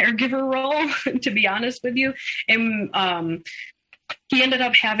like the caregiver role, to be honest with you. And he ended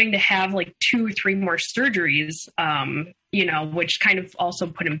up having to have like 2 or 3 more surgeries, which kind of also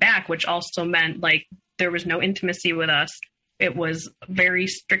put him back, which also meant like there was no intimacy with us. It was very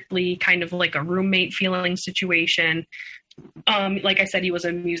strictly kind of like a roommate feeling situation. Like I said, he was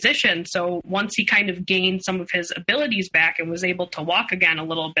a musician. So once he kind of gained some of his abilities back and was able to walk again a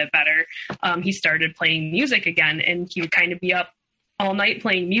little bit better, he started playing music again. And he would kind of be up all night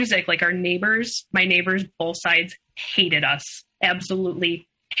playing music. Like my neighbors, both sides hated us, absolutely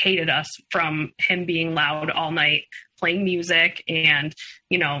hated us from him being loud all night playing music and,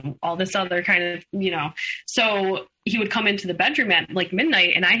 all this other kind of, so he would come into the bedroom at like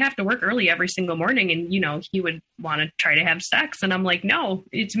midnight, and I have to work early every single morning. And, he would want to try to have sex. And I'm like, no,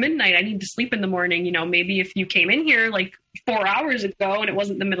 it's midnight. I need to sleep in the morning. Maybe if you came in here like 4 hours ago and it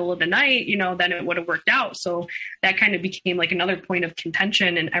wasn't the middle of the night, then it would have worked out. So that kind of became like another point of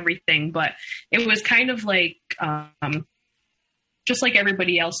contention and everything. But it was kind of like, just like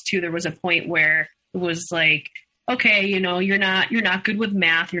everybody else too, there was a point where it was like, okay, you're not good with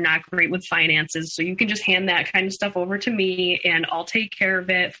math. You're not great with finances. So you can just hand that kind of stuff over to me and I'll take care of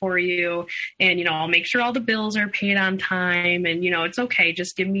it for you. And, I'll make sure all the bills are paid on time and, it's okay.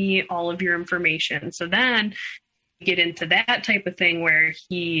 Just give me all of your information. So then we get into that type of thing where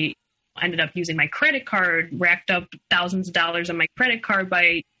he ended up using my credit card, racked up thousands of dollars on my credit card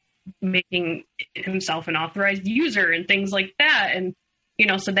by making himself an authorized user and things like that. And,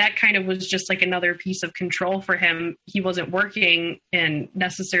 so that kind of was just like another piece of control for him. He wasn't working and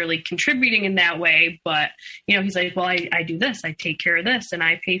necessarily contributing in that way, but, he's like, well, I do this, I take care of this and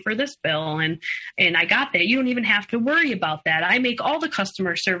I pay for this bill and I got that. You don't even have to worry about that. I make all the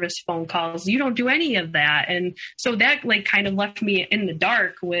customer service phone calls. You don't do any of that. And so that like kind of left me in the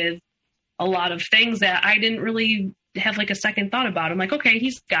dark with a lot of things that I didn't really have like a second thought about. I'm like, okay,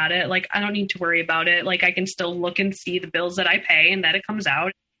 he's got it. Like, I don't need to worry about it. Like, I can still look and see the bills that I pay and that it comes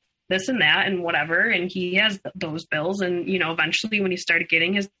out, this and that and whatever. And he has those bills. And, eventually when he started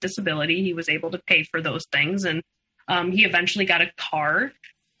getting his disability, he was able to pay for those things. And he eventually got a car,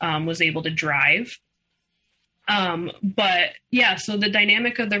 was able to drive. But yeah, so the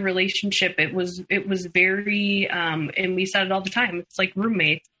dynamic of the relationship, it was very, and we said it all the time, it's like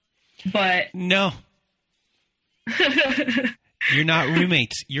roommates, but no. You're not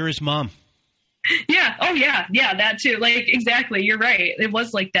roommates. You're his mom. Yeah. Oh, yeah. Yeah, that too. Like, exactly. You're right. It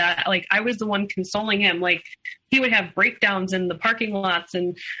was like that. Like, I was the one consoling him. Like, he would have breakdowns in the parking lots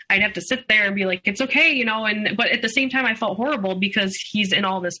and I'd have to sit there and be like, it's okay, but at the same time, I felt horrible because he's in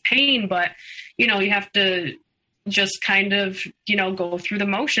all this pain. But, you have to just kind of, go through the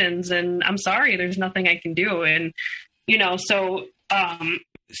motions and I'm sorry, there's nothing I can do. And, so.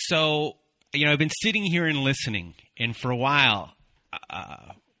 I've been sitting here and listening, and for a while,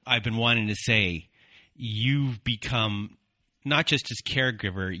 I've been wanting to say, you've become not just his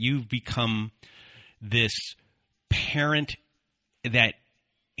caregiver, you've become this parent that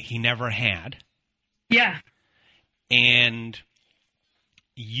he never had. Yeah. And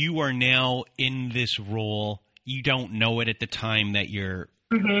you are now in this role. You don't know it at the time that you're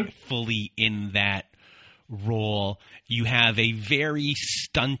fully in that role. You have a very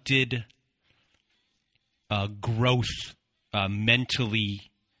stunted growth mentally.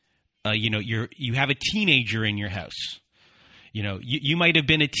 You have a teenager in your house. You might have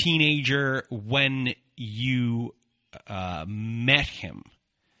been a teenager when you met him,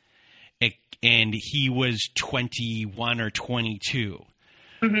 and he was 21 or 22.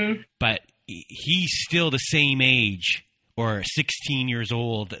 But he's still the same age, or 16 years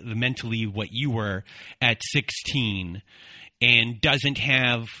old, mentally what you were at 16, and doesn't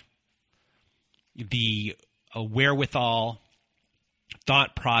have the wherewithal,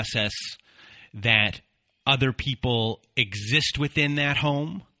 thought process that other people exist within that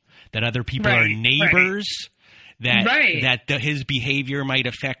home, that other people are neighbors, that his behavior might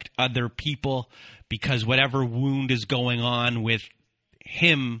affect other people, because whatever wound is going on with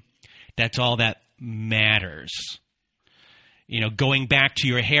him, that's all that matters. Going back to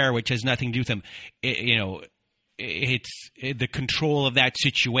your hair, which has nothing to do with him, it's the control of that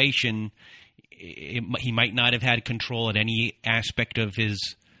situation. He might not have had control at any aspect of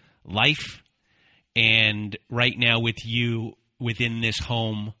his life. And right now with you within this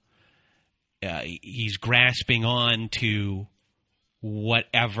home, he's grasping on to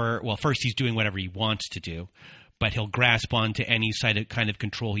whatever. Well, first he's doing whatever he wants to do, but he'll grasp on to any kind of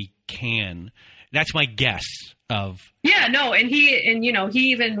control he can. That's my guess of. Yeah, no. And he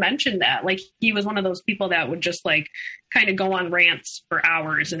even mentioned that, like, he was one of those people that would just like kind of go on rants for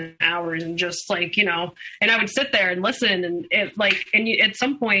hours and hours and just like, and I would sit there and listen and at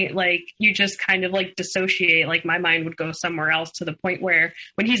some point, like, you just kind of like dissociate, like my mind would go somewhere else to the point where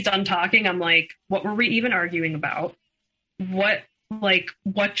when he's done talking, I'm like, what were we even arguing about? What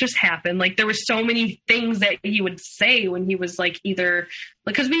just happened? Like, there were so many things that he would say when he was like, either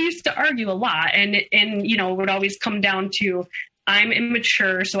because we used to argue a lot and it would always come down to I'm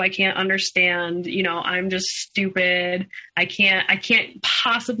immature, so I can't understand, I'm just stupid. I can't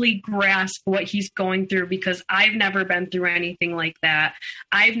possibly grasp what he's going through because I've never been through anything like that.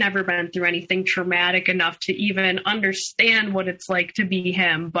 I've never been through anything traumatic enough to even understand what it's like to be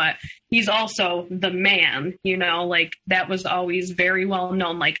him. But he's also the man, like that was always very well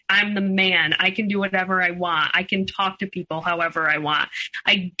known. Like, I'm the man. I can do whatever I want. I can talk to people however I want.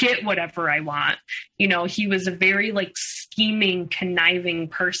 I get whatever I want. He was a very like scheming, conniving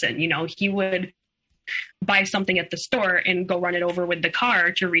person. He would buy something at the store and go run it over with the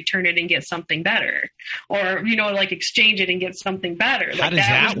car to return it and get something better, or like exchange it and get something better. How like, does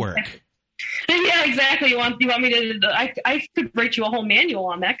that work? Yeah, exactly. You want me to? I could write you a whole manual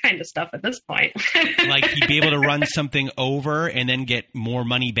on that kind of stuff at this point. Like, he'd be able to run something over and then get more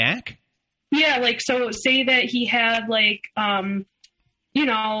money back? Yeah, like, so say that he had like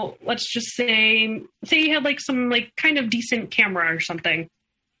let's just say he had like some like kind of decent camera or something.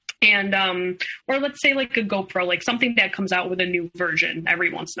 And, or let's say like a GoPro, like something that comes out with a new version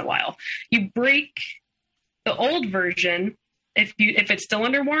every once in a while. You break the old version if it's still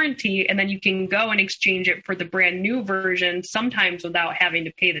under warranty, and then you can go and exchange it for the brand new version, sometimes without having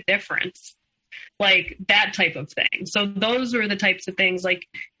to pay the difference. Like that type of thing. So those were the types of things, like,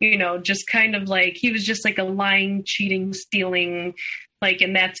 just kind of like, he was just like a lying, cheating, stealing, like,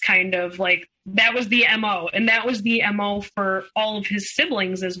 and that's kind of like, that was the MO. And that was the MO for all of his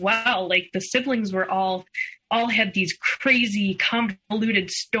siblings as well. Like, the siblings were all had these crazy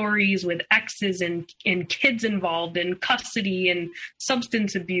convoluted stories with exes and kids involved in custody and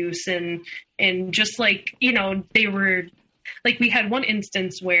substance abuse. And just like, they were like, we had one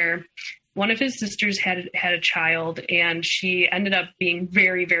instance where one of his sisters had a child, and she ended up being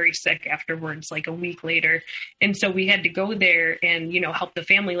very, very sick afterwards, like a week later. And so we had to go there and, help the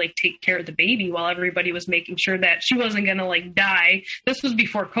family, like, take care of the baby while everybody was making sure that she wasn't going to like die. This was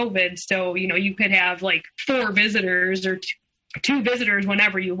before COVID. So, you could have like 4 visitors or two visitors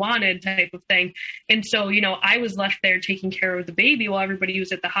whenever you wanted, type of thing. And so, I was left there taking care of the baby while everybody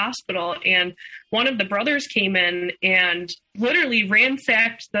was at the hospital. And one of the brothers came in and literally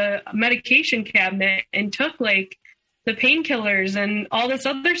ransacked the medication cabinet and took like the painkillers and all this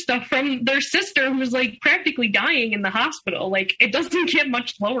other stuff from their sister, who was like practically dying in the hospital. Like, it doesn't get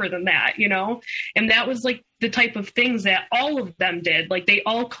much lower than that, And that was like the type of things that all of them did. Like, they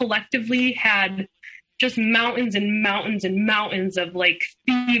all collectively had just mountains and mountains and mountains of like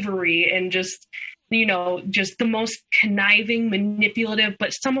thievery and just, just the most conniving, manipulative.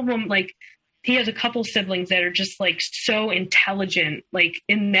 But some of them, like, he has a couple siblings that are just like so intelligent, like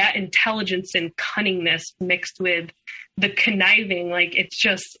in that intelligence and cunningness mixed with the conniving, like it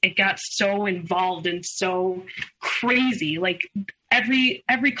got so involved and so crazy. Like every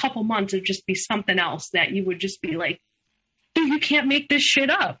couple months it'd just be something else that you would just be like, dude, you can't make this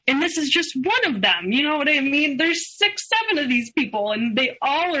shit up. And this is just one of them. You know what I mean? There's 6, 7 of these people, and they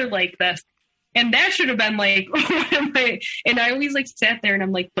all are like this. And that should have been like, and I always like sat there and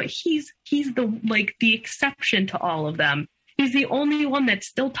I'm like, but he's the exception to all of them. He's the only one that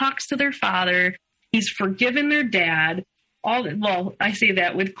still talks to their father. He's forgiven their dad. Well, I say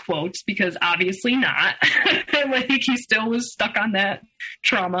that with quotes because obviously not. Like, he still was stuck on that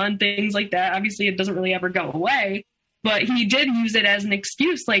trauma and things like that. Obviously it doesn't really ever go away. But he did use it as an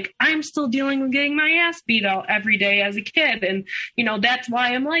excuse. Like, I'm still dealing with getting my ass beat out every day as a kid. And, that's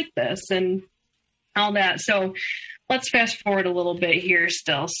why I'm like this and all that. So let's fast forward a little bit here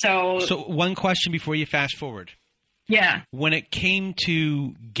still. So one question before you fast forward. Yeah. When it came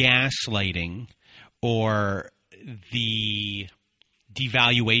to gaslighting or the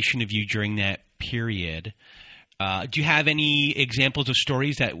devaluation of you during that period, do you have any examples of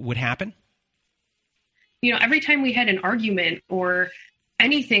stories that would happen? Every time we had an argument or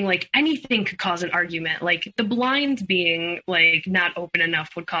anything, like anything could cause an argument. Like the blinds being like not open enough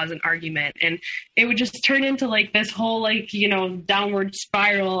would cause an argument. And it would just turn into like this whole like, downward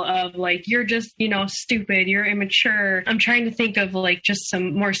spiral of like, you're just, stupid, you're immature. I'm trying to think of like just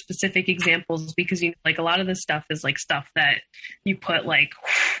some more specific examples because, like a lot of this stuff is like stuff that you put like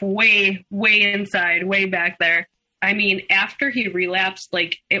way, way inside, way back there. I mean, after he relapsed,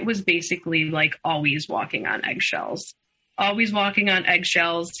 like it was basically like always walking on eggshells.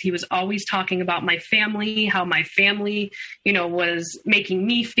 He was always talking about my family, how my family, was making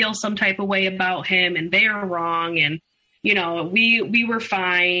me feel some type of way about him and they're wrong. And, we were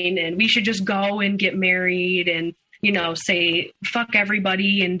fine and we should just go and get married. And, say fuck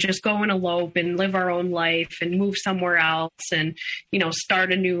everybody and just go and elope and live our own life and move somewhere else and,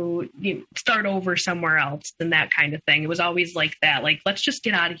 start over somewhere else and that kind of thing. It was always like that. Like, let's just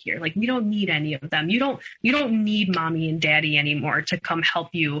get out of here. Like, we don't need any of them. You don't need mommy and daddy anymore to come help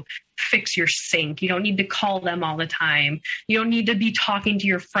you fix your sink. You don't need to call them all the time. You don't need to be talking to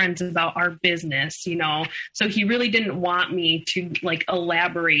your friends about our business, So he really didn't want me to like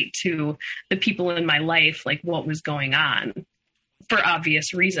elaborate to the people in my life, like what was going on, for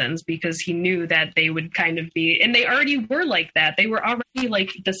obvious reasons, because he knew that they would kind of be, and they already were like that. They were already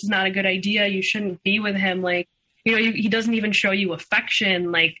like, this is not a good idea. You shouldn't be with him. Like, he doesn't even show you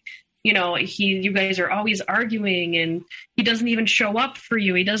affection. Like, you guys are always arguing and he doesn't even show up for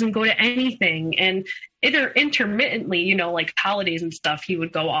you. He doesn't go to anything. And intermittently, like holidays and stuff, he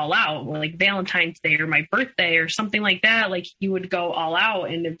would go all out, like Valentine's Day or my birthday or something like that. Like he would go all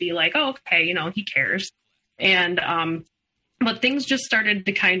out and it'd be like, oh, okay, he cares. And, but things just started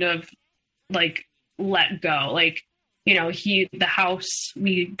to kind of like let go. Like, the house,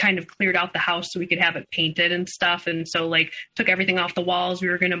 we kind of cleared out the house so we could have it painted and stuff. And so like took everything off the walls. We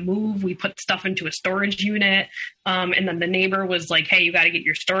were going to move. We put stuff into a storage unit. And then the neighbor was like, hey, you got to get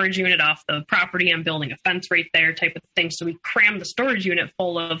your storage unit off the property. I'm building a fence right there type of thing. So we crammed the storage unit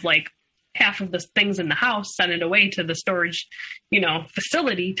full of like half of the things in the house, sent it away to the storage,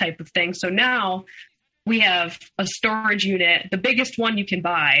 facility type of thing. So now we have a storage unit, the biggest one you can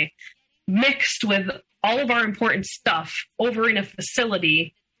buy, mixed with all of our important stuff over in a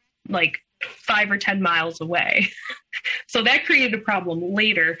facility like 5 or 10 miles away. So that created a problem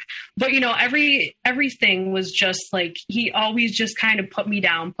later. But, everything was just like, he always just kind of put me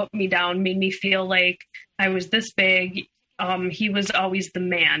down, made me feel like I was this big. He was always the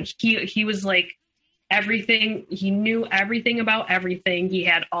man. He was like everything. He knew everything about everything. He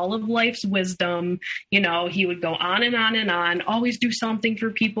had all of life's wisdom. He would go on and on and on, always do something for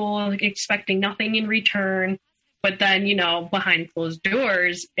people, like, expecting nothing in return. But then, behind closed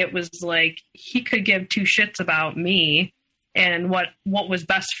doors, it was like he could give two shits about me and what was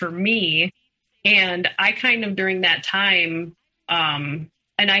best for me. And I kind of, during that time, and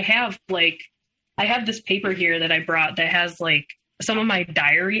I have this paper here that I brought that has like some of my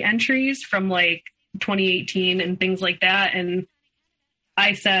diary entries from like 2018 and things like that. And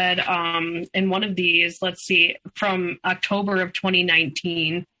I said, in one of these, let's see, from October of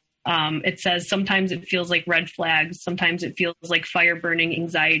 2019, it says, sometimes it feels like red flags. Sometimes it feels like fire burning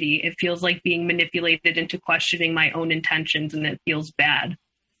anxiety. It feels like being manipulated into questioning my own intentions, and it feels bad.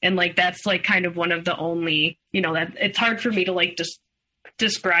 And like, that's like kind of one of the only, that it's hard for me to like just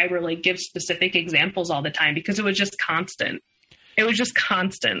describe or like give specific examples all the time, because it was just constant.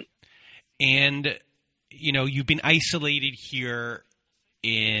 And, you've been isolated here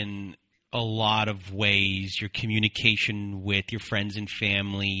in a lot of ways. Your communication with your friends and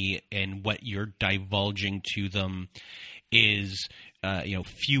family and what you're divulging to them is,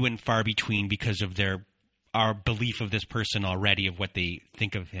 few and far between because of our belief of this person already, of what they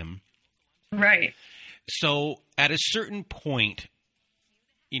think of him. Right. So at a certain point,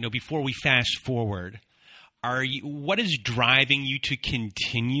 before we fast forward, what is driving you to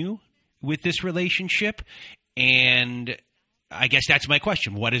continue with this relationship? And I guess that's my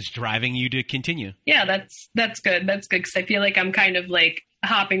question. What is driving you to continue? Yeah, that's good. That's good. Cause I feel like I'm kind of like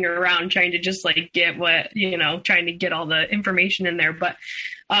hopping around trying to just like get trying to get all the information in there. But,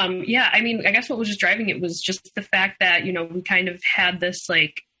 I guess what was just driving it was just the fact that, we kind of had this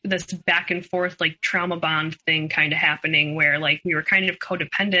back and forth, like trauma bond thing kind of happening where like we were kind of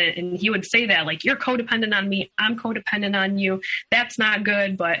codependent, and he would say that like, you're codependent on me, I'm codependent on you. That's not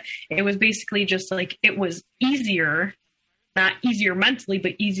good. But it was basically just like, it was easier, not easier mentally,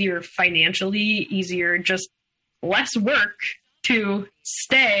 but easier financially, easier, just less work to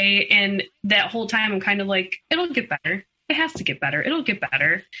stay. And that whole time I'm kind of like, it'll get better. It has to get better. It'll get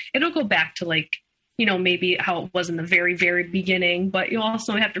better. It'll go back to like, maybe how it was in the very, very beginning. But you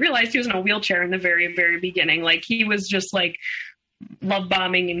also have to realize he was in a wheelchair in the very, very beginning. Like, he was just like love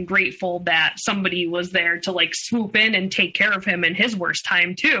bombing and grateful that somebody was there to like swoop in and take care of him in his worst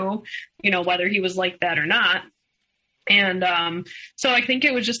time too, whether he was like that or not. And so I think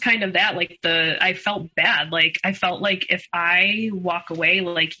it was just kind of that, like I felt bad. Like, I felt like if I walk away,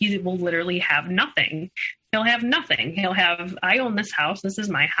 like he will literally have nothing. He'll have nothing. I own this house. This is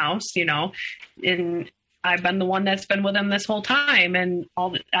my house, and I've been the one that's been with him this whole time. And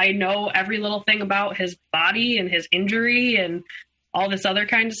I know every little thing about his body and his injury and all this other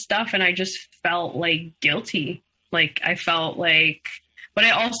kind of stuff. And I just felt like guilty. Like, I felt like, but I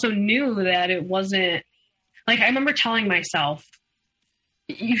also knew that it wasn't like, I remember telling myself,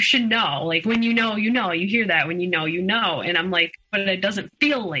 you should know, like, when you know, you hear that when you know. And I'm like, but it doesn't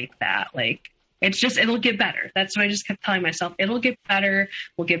feel like that. Like, it's just, it'll get better. That's what I just kept telling myself. It'll get better.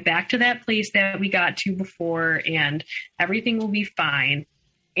 We'll get back to that place that we got to before, and everything will be fine.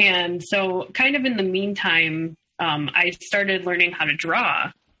 And so kind of in the meantime, I started learning how to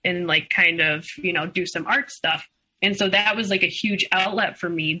draw and like kind of, do some art stuff. And so that was like a huge outlet for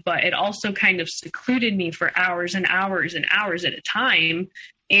me, but it also kind of secluded me for hours and hours and hours at a time.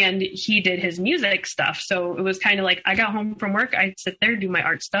 And he did his music stuff. So it was kind of like, I got home from work, I'd sit there, do my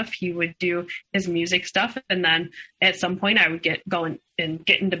art stuff. He would do his music stuff. And then at some point I would get going and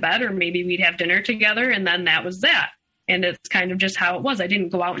get into bed, or maybe we'd have dinner together. And then that was that. And it's kind of just how it was. I didn't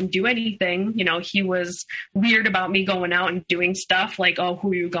go out and do anything. He was weird about me going out and doing stuff like, oh,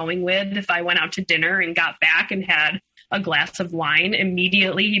 who are you going with? If I went out to dinner and got back and had a glass of wine,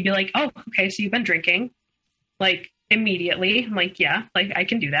 immediately he'd be like, oh, okay, so you've been drinking. Like, immediately. I'm like, yeah, like, I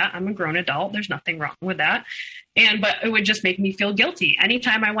can do that. I'm a grown adult. There's nothing wrong with that. But it would just make me feel guilty.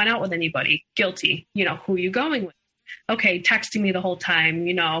 Anytime I went out with anybody, guilty. Who are you going with? Okay, texting me the whole time,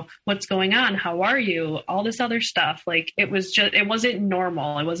 what's going on? How are you? All this other stuff. Like, it wasn't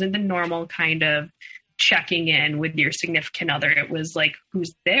normal. It wasn't the normal kind of checking in with your significant other. It was like,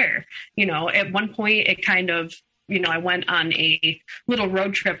 who's there? At one point it kind of, I went on a little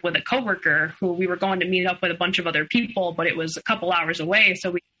road trip with a coworker who we were going to meet up with a bunch of other people, but it was a couple hours away.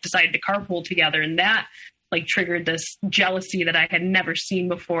 So we decided to carpool together, and that like triggered this jealousy that I had never seen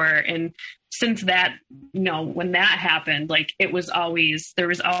before. And since that, when that happened, like, there was always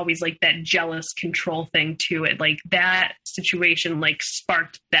like that jealous control thing to it. Like, that situation like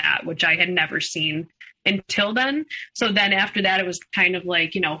sparked that, which I had never seen until then. So then after that, it was kind of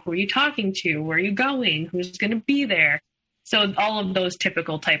like, who are you talking to? Where are you going? Who's going to be there? So all of those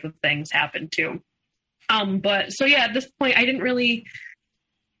typical type of things happened too. But so yeah, at this point,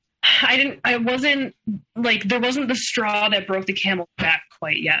 I wasn't like, there wasn't the straw that broke the camel's back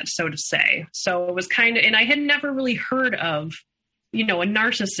quite yet, so to say. So it was kind of, and I had never really heard of, a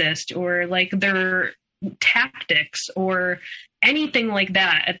narcissist or like their tactics or anything like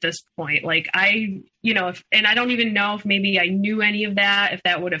that at this point. Like, and I don't even know if maybe I knew any of that, if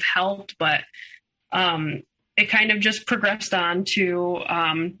that would have helped, but it kind of just progressed on to,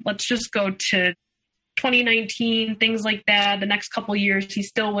 let's just go to 2019, things like that. The next couple of years, he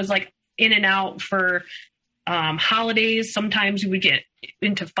still was like in and out for holidays. Sometimes we would get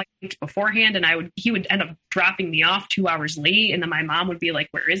into fights beforehand, and he would end up dropping me off 2 hours late. And then my mom would be like,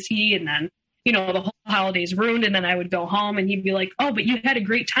 where is he? And then, the whole holiday's ruined. And then I would go home and he'd be like, oh, but you had a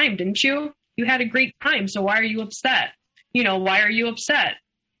great time, didn't you? You had a great time. So why are you upset? Why are you upset?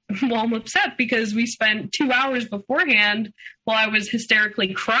 Well, I'm upset because we spent 2 hours beforehand while I was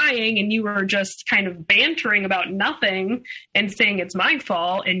hysterically crying, and you were just kind of bantering about nothing and saying it's my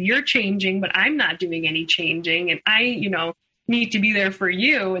fault and you're changing, but I'm not doing any changing. And I, need to be there for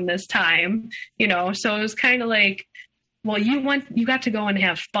you in this time, so it was kind of like, well, you got to go and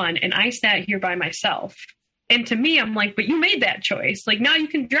have fun. And I sat here by myself. And to me, I'm like, but you made that choice. Like, now you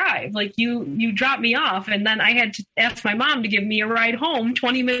can drive. Like, you dropped me off, and then I had to ask my mom to give me a ride home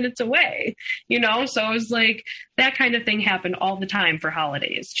 20 minutes away, So it was like, that kind of thing happened all the time for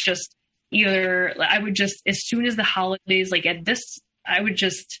holidays. Just either I would just, as soon as the holidays, like I would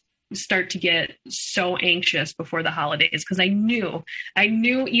just start to get so anxious before the holidays, because I knew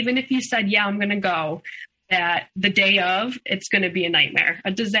even if you said, yeah, I'm going to go, that the day of, it's going to be a nightmare,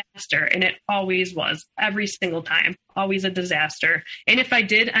 a disaster. And it always was, every single time, always a disaster. And if I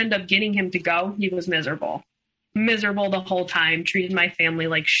did end up getting him to go, he was miserable the whole time, treated my family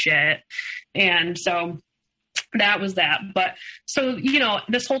like shit. And so that was that. But so,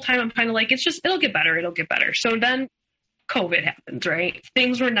 this whole time I'm kind of like, it'll get better. So then COVID happens, right?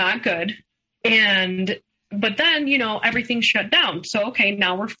 Things were not good. But then, everything shut down. So, okay,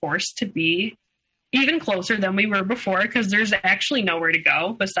 now we're forced to be even closer than we were before, because there's actually nowhere to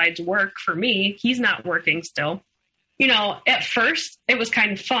go besides work for me. He's not working still. At first it was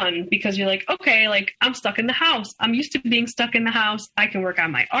kind of fun because you're like, okay, like, I'm stuck in the house. I'm used to being stuck in the house. I can work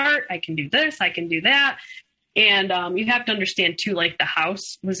on my art. I can do this. I can do that. And you have to understand too, like, the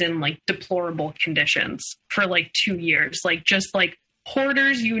house was in like deplorable conditions for like 2 years, like just like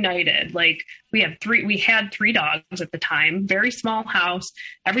hoarders united. Like, we had three dogs at the time, very small house.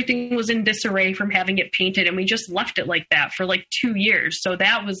 Everything was in disarray from having it painted. And we just left it like that for like 2 years. So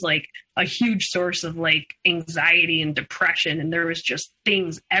that was like a huge source of like anxiety and depression. And there was just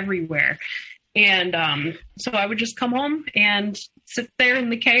things everywhere. And so I would just come home and sit there in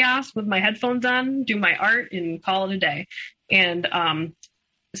the chaos with my headphones on, do my art, and call it a day. And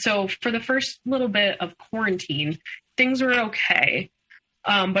so for the first little bit of quarantine, things were okay.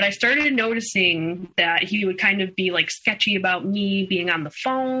 But I started noticing that he would kind of be like sketchy about me being on the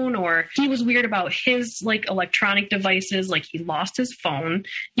phone, or he was weird about his like electronic devices. Like he lost his phone.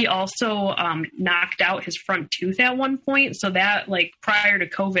 He also knocked out his front tooth at one point. So that like prior to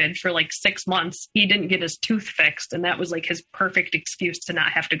COVID for like 6 months, he didn't get his tooth fixed. And that was like his perfect excuse to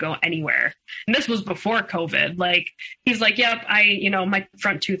not have to go anywhere. And this was before COVID. Like he's like, yep, my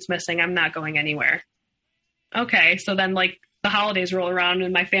front tooth's missing. I'm not going anywhere. Okay. So then like the holidays roll around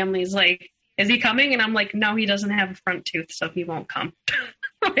and my family's like, is he coming? And I'm like, no, he doesn't have a front tooth, so he won't come.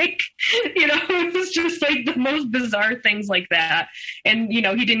 Like, it was just like the most bizarre things like that. And, he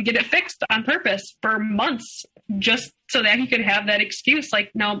didn't get it fixed on purpose for months just so that he could have that excuse. Like,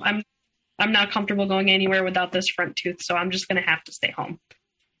 no, I'm not comfortable going anywhere without this front tooth, so I'm just going to have to stay home.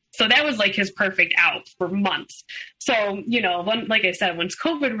 So that was like his perfect out for months. So, like I said, once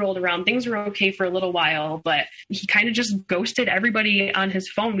COVID rolled around, things were okay for a little while, but he kind of just ghosted everybody on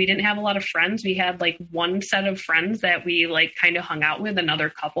his phone. We didn't have a lot of friends. We had like one set of friends that we like kind of hung out with, another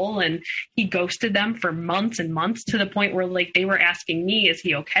couple, and he ghosted them for months and months to the point where like they were asking me, is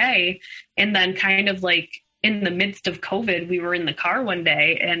he okay? And then kind of like in the midst of COVID, we were in the car one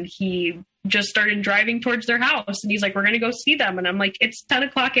day and he just started driving towards their house. And he's like, we're going to go see them. And I'm like, it's 10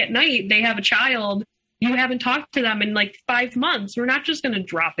 o'clock at night. They have a child. You haven't talked to them in like 5 months. We're not just going to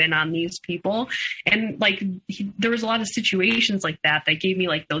drop in on these people. And like, there was a lot of situations like that gave me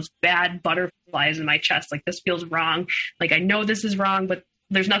like those bad butterflies in my chest. Like, this feels wrong. Like, I know this is wrong, but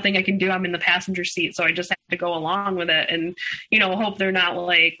there's nothing I can do. I'm in the passenger seat. So I just have to go along with it and, hope they're not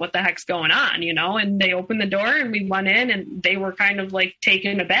like, what the heck's going on, And they opened the door and we went in and they were kind of like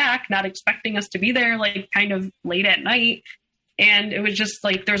taken aback, not expecting us to be there, like kind of late at night. And it was just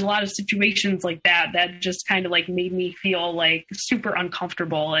like, there's a lot of situations like that just kind of like made me feel like super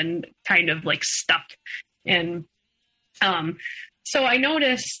uncomfortable and kind of like stuck. And so I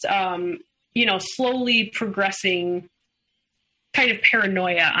noticed, slowly progressing kind of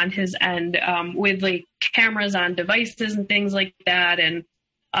paranoia on his end with like cameras on devices and things like that. And,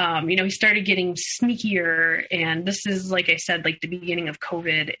 he started getting sneakier. And this is, like I said, like the beginning of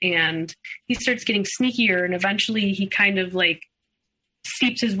COVID. And he starts getting sneakier. And eventually he kind of like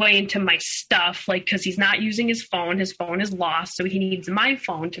seeps his way into my stuff, like, because he's not using his phone. His phone is lost. So he needs my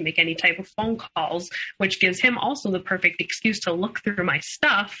phone to make any type of phone calls, which gives him also the perfect excuse to look through my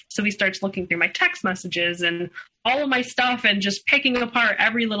stuff. So he starts looking through my text messages and all of my stuff and just picking apart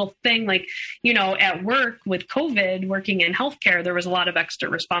every little thing. Like, at work with COVID, working in healthcare, there was a lot of extra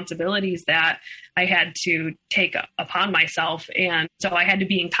responsibilities that I had to take upon myself. And so I had to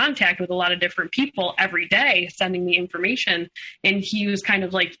be in contact with a lot of different people every day, sending me information. And he was kind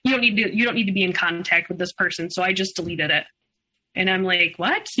of like, you don't need to be in contact with this person. So I just deleted it. And I'm like,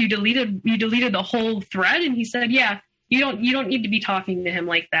 what? You deleted the whole thread? And he said, yeah, you don't need to be talking to him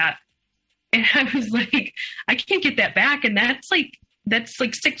like that. And I was like, I can't get that back. And that's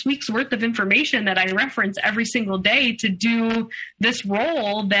like 6 weeks worth of information that I reference every single day to do this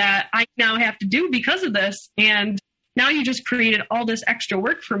role that I now have to do because of this. And now you just created all this extra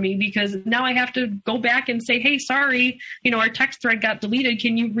work for me because now I have to go back and say, hey, sorry, our text thread got deleted.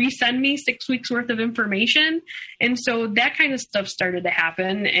 Can you resend me 6 weeks worth of information? And so that kind of stuff started to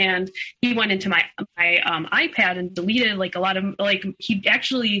happen. And he went into my iPad and deleted like a lot of, like, he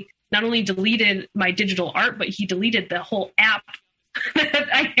actually not only deleted my digital art, but he deleted the whole app that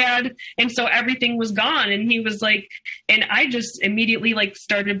I had. And so everything was gone. And he was like, and I just immediately like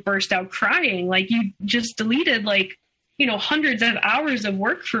started burst out crying. Like, you just deleted like, hundreds of hours of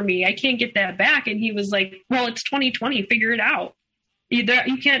work for me. I can't get that back. And he was like, well, it's 2020, figure it out. You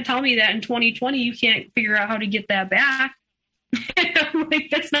can't tell me that in 2020, you can't figure out how to get that back. And I'm like,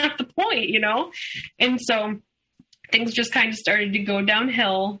 that's not the point, And so things just kind of started to go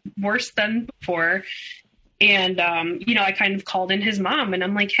downhill, worse than before. And, I kind of called in his mom and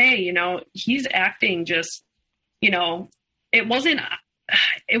I'm like, hey, he's acting just, it wasn't,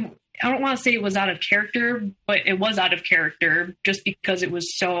 I don't want to say it was out of character, but it was out of character just because it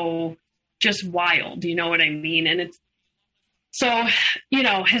was so just wild. You know what I mean? And it's, so,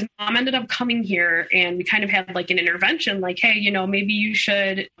 his mom ended up coming here and we kind of had like an intervention, like, hey, maybe you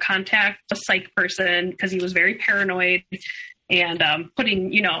should contact a psych person because he was very paranoid and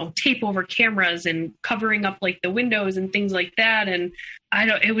putting, tape over cameras and covering up like the windows and things like that. And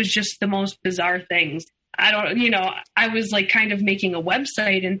it was just the most bizarre things. I was like kind of making a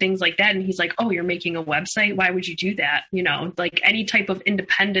website and things like that. And he's like, oh, you're making a website? Why would you do that? Like any type of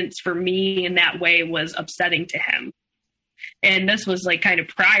independence for me in that way was upsetting to him. And this was like kind of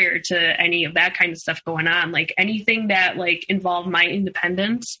prior to any of that kind of stuff going on. Like anything that like involved my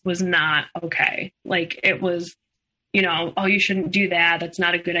independence was not okay. Like it was oh, you shouldn't do that. That's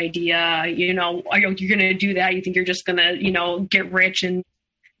not a good idea. You're going to do that. You think you're just going to, get rich and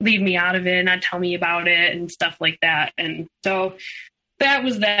leave me out of it and not tell me about it and stuff like that. And so that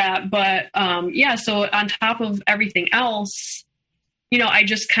was that. But so on top of everything else, I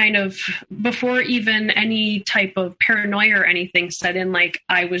just kind of, before even any type of paranoia or anything set in, like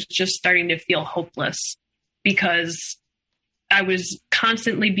I was just starting to feel hopeless because I was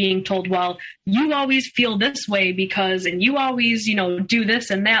constantly being told, well, you always feel this way because, and you always, do this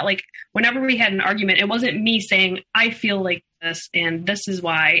and that. Like whenever we had an argument, it wasn't me saying, I feel like this and this is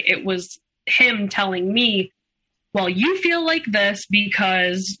why. It was him telling me, well, you feel like this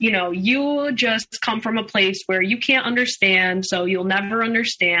because, you just come from a place where you can't understand. So you'll never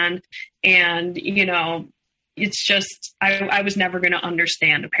understand. And, it's just, I was never going to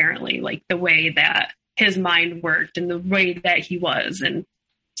understand apparently, like the way that his mind worked and the way that he was and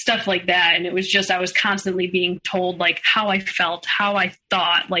stuff like that. And it was just, I was constantly being told like how I felt, how I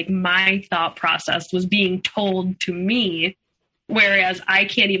thought, like my thought process was being told to me. Whereas I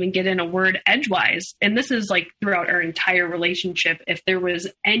can't even get in a word edgewise. And this is like throughout our entire relationship. If there was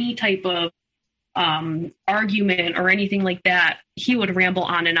any type of argument or anything like that, he would ramble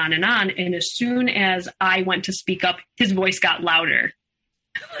on and on and on. And as soon as I went to speak up, his voice got louder.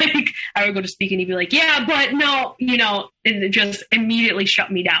 Like I would go to speak and he'd be like, yeah, but no, and it just immediately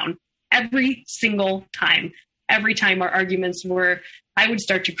shut me down every single time. Every time our arguments were, I would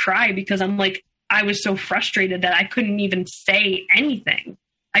start to cry because I'm like, I was so frustrated that I couldn't even say anything.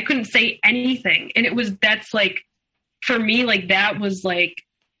 I couldn't say anything. And that's like, for me, like that was like,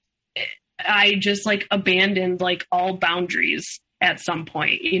 I just like abandoned like all boundaries at some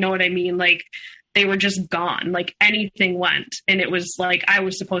point. You know what I mean? Like they were just gone, like anything went. And it was like, I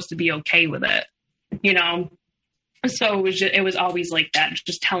was supposed to be okay with it, So it was always like that,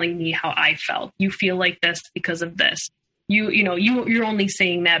 just telling me how I felt. You feel like this because of this. You're only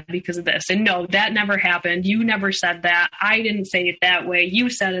saying that because of this. And no, that never happened. You never said that. I didn't say it that way. You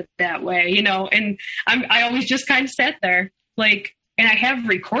said it that way, and I always just kind of sat there like, and I have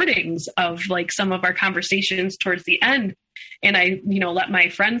recordings of like some of our conversations towards the end. And I, let my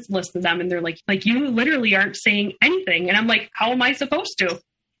friends listen to them and they're like, you literally aren't saying anything. And I'm like, how am I supposed to?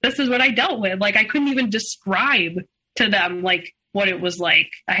 This is what I dealt with. Like, I couldn't even describe to them, like, what it was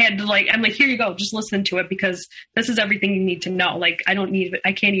like. I had to I'm like, here you go, just listen to it because this is everything you need to know. Like, I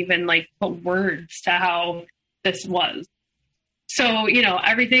can't even like put words to how this was. So,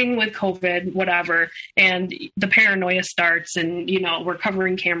 everything with COVID, whatever, and the paranoia starts and, we're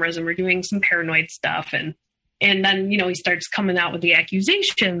covering cameras and we're doing some paranoid stuff. And then, he starts coming out with the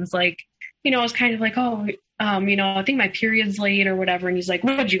accusations. Like, it's kind of like, oh, I think my period's late or whatever. And he's like,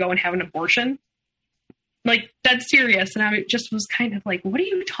 well, did you go and have an abortion? Like, that's serious. And I just was kind of like, what are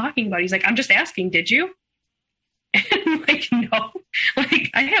you talking about? He's like, I'm just asking, did you? And I'm like, no,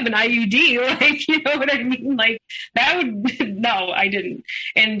 like I have an IUD, like, you know what I mean? Like that would, no, I didn't.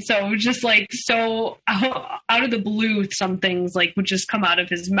 And so it was just like, so out of the blue, some things like would just come out of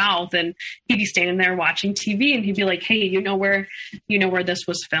his mouth and he'd be standing there watching TV and he'd be like, hey, you know where this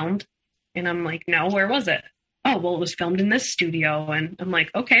was filmed? And I'm like, no, where was it? Oh, well, it was filmed in this studio. And I'm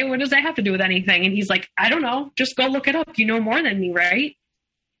like, okay, what does that have to do with anything? And he's like, I don't know. Just go look it up. You know more than me, right?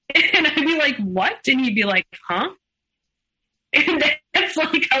 And I'd be like, what? And he'd be like, huh? And that's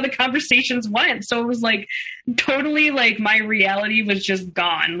like how the conversations went. So it was like totally like my reality was just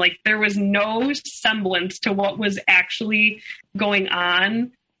gone. Like there was no semblance to what was actually going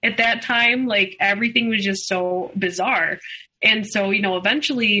on at that time. Like everything was just so bizarre. And so,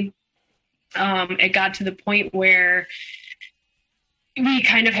 eventually it got to the point where we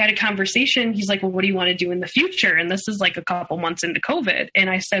kind of had a conversation. He's like, well, what do you want to do in the future? And this is like a couple months into COVID. And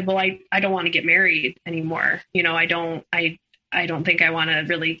I said, well, I don't want to get married anymore. I don't think I want to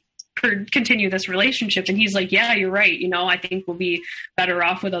really continue this relationship. And he's like, yeah, you're right. I think we'll be better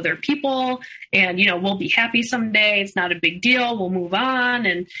off with other people and, we'll be happy someday. It's not a big deal. We'll move on.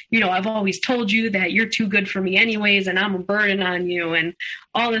 And, I've always told you that you're too good for me anyways. And I'm a burden on you and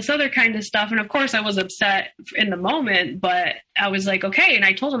all this other kind of stuff. And of course I was upset in the moment, but I was like, okay. And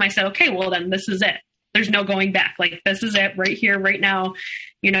I told him, I said, okay, well then this is it. There's no going back. Like, this is it right here, right now.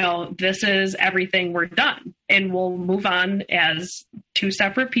 This is everything. We're done. And we'll move on as two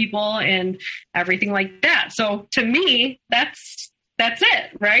separate people and everything like that. So to me, that's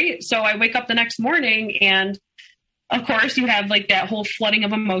it. Right. So I wake up the next morning and of course you have like that whole flooding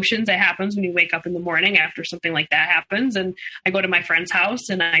of emotions that happens when you wake up in the morning after something like that happens. And I go to my friend's house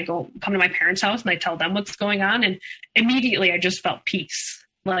and I come to my parents' house and I tell them what's going on. And immediately I just felt peace.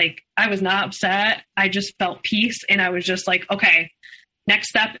 Like I was not upset. I just felt peace. And I was just like, okay, next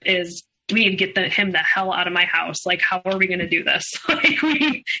step is we need to get him the hell out of my house. Like, how are we going to do this? Like,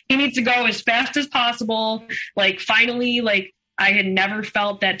 he needs to go as fast as possible. Like, finally, like, I had never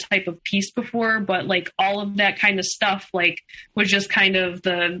felt that type of peace before, but like all of that kind of stuff, like, was just kind of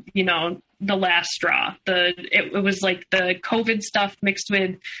the, you know, the last straw. It was like the COVID stuff mixed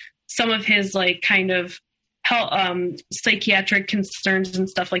with some of his like kind of psychiatric concerns and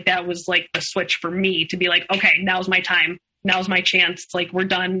stuff like that was like a switch for me to be like, okay, now's my time. Now's my chance. Like, we're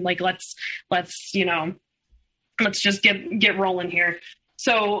done. Like, let's, you know, let's just get rolling here.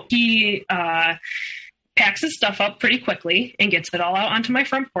 So he, packs his stuff up pretty quickly and gets it all out onto my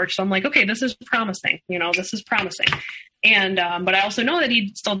front porch. So I'm like, okay, this is promising. You know, this is promising. And, but I also know that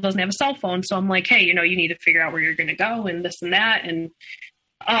he still doesn't have a cell phone. So I'm like, hey, you know, you need to figure out where you're going to go and this and that. And,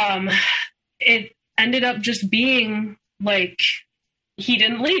 it ended up just being like, he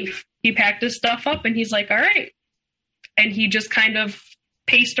didn't leave. He packed his stuff up and he's like, all right. And he just kind of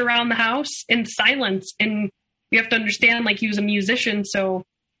paced around the house in silence. And you have to understand, like, he was a musician. So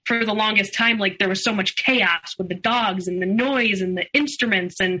for the longest time, like, there was so much chaos with the dogs and the noise and the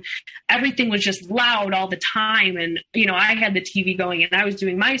instruments and everything was just loud all the time. And, you know, I had the TV going and I was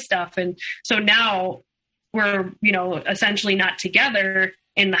doing my stuff. And so now we're, you know, essentially not together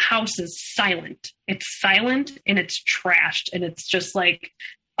and the house is silent. It's silent and it's trashed and it's just like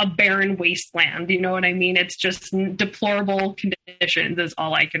a barren wasteland. You know what I mean? It's just deplorable conditions is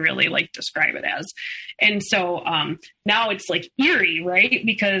all I can really like describe it as. And so now it's like eerie, right?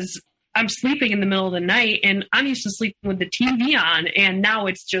 Because I'm sleeping in the middle of the night and I'm used to sleeping with the TV on and now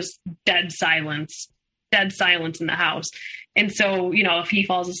it's just dead silence in the house. And so, you know, if he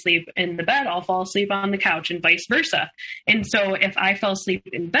falls asleep in the bed, I'll fall asleep on the couch and vice versa. And so if I fell asleep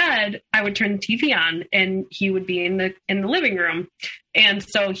in bed, I would turn the TV on and he would be in the living room. And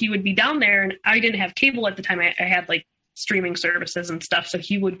so he would be down there and I didn't have cable at the time. I had like streaming services and stuff. So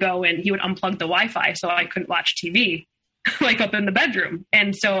he would go and he would unplug the Wi-Fi so I couldn't watch TV like up in the bedroom.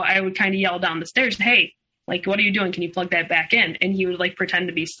 And so I would kind of yell down the stairs, hey, like, what are you doing? Can you plug that back in? And he would like pretend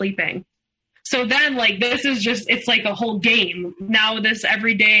to be sleeping. So then, like, this is just, it's like a whole game. Now this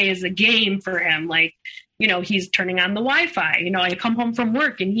every day is a game for him. Like, you know, he's turning on the Wi-Fi. You know, I come home from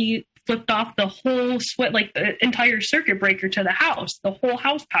work and he flipped off the whole like the entire circuit breaker to the house. The whole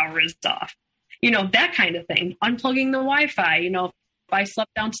house power is off. You know, that kind of thing. Unplugging the Wi-Fi. You know, if I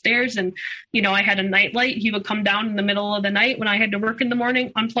slept downstairs and, you know, I had a nightlight, he would come down in the middle of the night when I had to work in the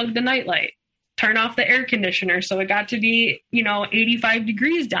morning, unplug the nightlight. Turn off the air conditioner. So it got to be, you know, 85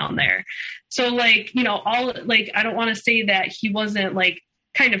 degrees down there. So like, you know, all like, I don't want to say that he wasn't like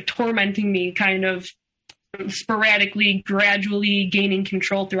kind of tormenting me, kind of sporadically, gradually gaining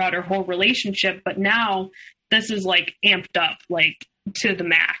control throughout our whole relationship. But now this is like amped up, like to the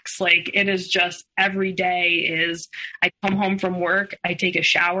max. Like it is just every day is I come home from work, I take a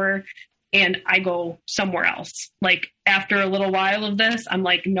shower, and I go somewhere else. Like after a little while of this, I'm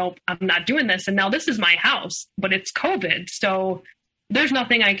like, nope, I'm not doing this. And now this is my house, but it's COVID. So there's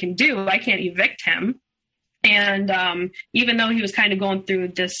nothing I can do. I can't evict him. And even though he was kind of going through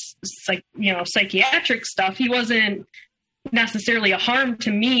this, psychiatric stuff, he wasn't necessarily a harm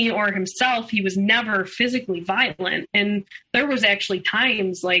to me or himself. He was never physically violent. And there was actually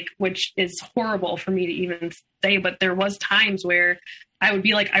times like, which is horrible for me to even say, but there was times where I would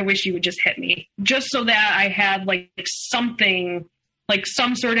be like, I wish you would just hit me, just so that I had like something, like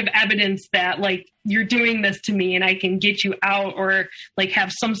some sort of evidence that like you're doing this to me and I can get you out, or like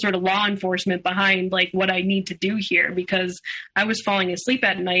have some sort of law enforcement behind like what I need to do here, because I was falling asleep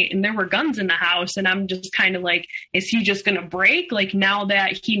at night and there were guns in the house and I'm just kind of like, is he just going to break? Like now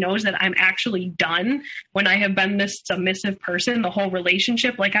that he knows that I'm actually done, when I have been this submissive person, the whole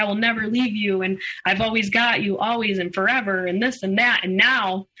relationship, like I will never leave you and I've always got you always and forever and this and that. And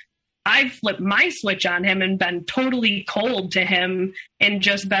now I've flipped my switch on him and been totally cold to him and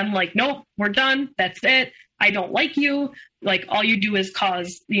just been like, nope, we're done. That's it. I don't like you. Like all you do is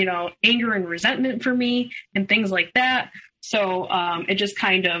cause, anger and resentment for me and things like that. So it just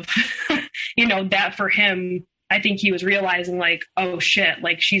kind of, that for him, I think he was realizing like, oh shit,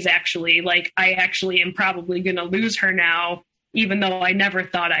 like she's actually like, I actually am probably going to lose her now, even though I never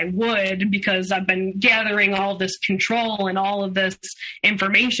thought I would, because I've been gathering all this control and all of this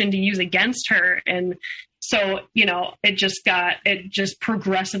information to use against her. And so, it just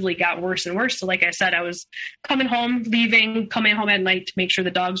progressively got worse and worse. So like I said, I was coming home at night to make sure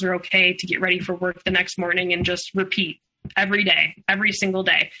the dogs were okay, to get ready for work the next morning, and just repeat every day, every single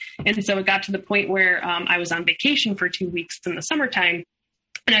day. And so it got to the point where I was on vacation for 2 weeks in the summertime.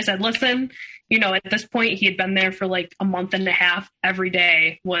 And I said, listen, at this point, he had been there for like a month and a half. Every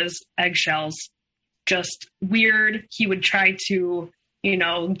day was eggshells, just weird. He would try to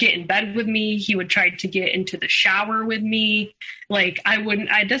get in bed with me. He would try to get into the shower with me. Like, I wouldn't,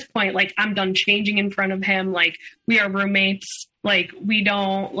 at this point, like, I'm done changing in front of him. Like, we are roommates. Like, we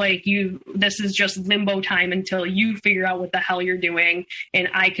don't, like, this is just limbo time until you figure out what the hell you're doing. And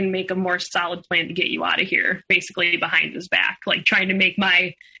I can make a more solid plan to get you out of here, basically behind his back, like trying to make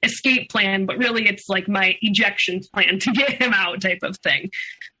my escape plan. But really, it's like my ejection plan to get him out type of thing.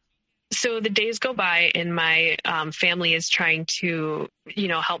 So the days go by and my family is trying to,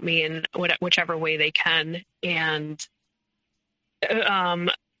 help me in whichever way they can. And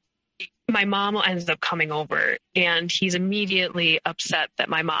my mom ends up coming over and he's immediately upset that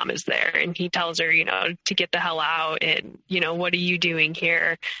my mom is there. And he tells her, to get the hell out and, what are you doing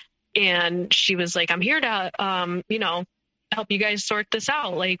here? And she was like, I'm here to, help you guys sort this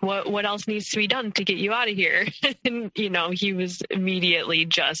out. Like what else needs to be done to get you out of here? And, he was immediately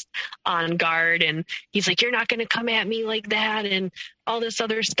just on guard and he's like, you're not going to come at me like that and all this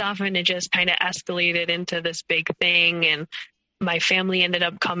other stuff. And it just kind of escalated into this big thing. And my family ended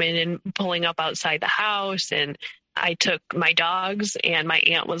up coming and pulling up outside the house and I took my dogs and my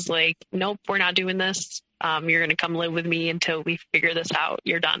aunt was like, nope, we're not doing this. You're going to come live with me until we figure this out.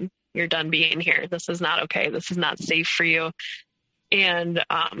 You're done. You're done being here. This is not okay. This is not safe for you. And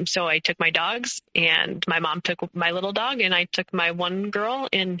so I took my dogs and my mom took my little dog and I took my one girl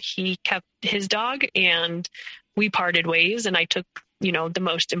and he kept his dog and we parted ways. And I took, the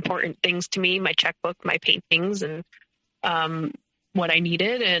most important things to me, my checkbook, my paintings and what I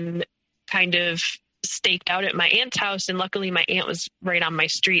needed and kind of staked out at my aunt's house. And luckily my aunt was right on my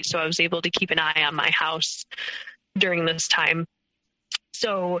street. So I was able to keep an eye on my house during this time.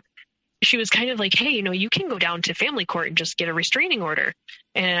 So she was kind of like, hey, you can go down to family court and just get a restraining order.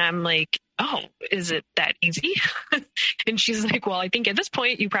 And I'm like, oh, is it that easy? And she's like, well, I think at this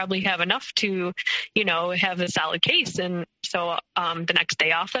point you probably have enough to, have a solid case. And so the next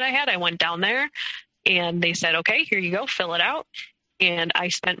day off that I had, I went down there and they said, okay, here you go, fill it out. And I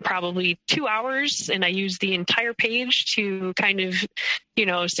spent probably 2 hours and I used the entire page to kind of,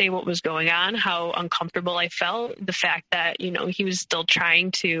 say what was going on, how uncomfortable I felt, the fact that, he was still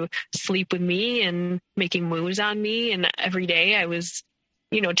trying to sleep with me and making moves on me. And every day I was,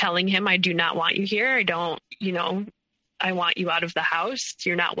 telling him, I do not want you here. I don't, I want you out of the house.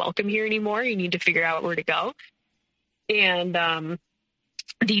 You're not welcome here anymore. You need to figure out where to go. And,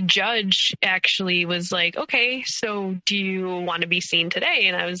 the judge actually was like, okay, so do you want to be seen today?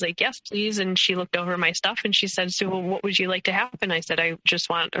 And I was like, yes, please. And she looked over my stuff and she said, so what would you like to happen? I said, I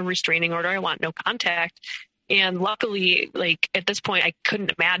just want a restraining order. I want no contact. And luckily, like at this point, I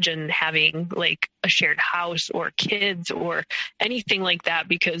couldn't imagine having like a shared house or kids or anything like that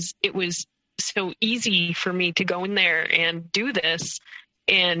because it was so easy for me to go in there and do this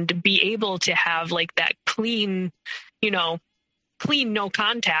and be able to have like that clean, no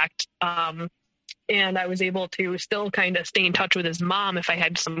contact. And I was able to still kind of stay in touch with his mom if I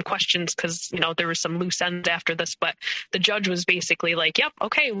had some questions because, there was some loose ends after this, but the judge was basically like, yep,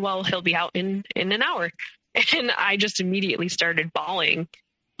 okay, well, he'll be out in an hour. And I just immediately started bawling.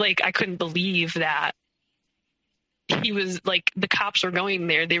 Like, I couldn't believe that he was like, the cops were going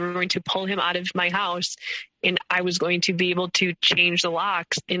there. They were going to pull him out of my house and I was going to be able to change the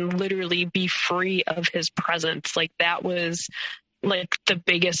locks and literally be free of his presence. Like that was like the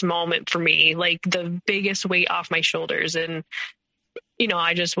biggest moment for me, like the biggest weight off my shoulders. And,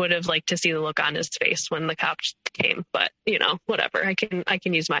 I just would have liked to see the look on his face when the cops came, but whatever, I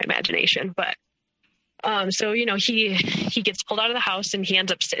can use my imagination. But, so, he gets pulled out of the house and he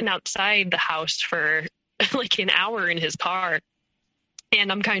ends up sitting outside the house for like an hour in his car.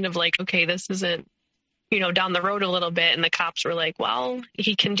 And I'm kind of like, okay, this isn't, down the road a little bit. And the cops were like, well,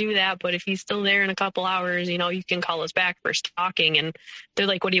 he can do that. But if he's still there in a couple hours, you can call us back for stalking. And they're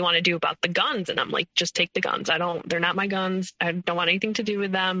like, what do you want to do about the guns? And I'm like, just take the guns. They're not my guns. I don't want anything to do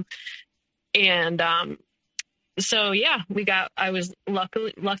with them. And, so yeah, I was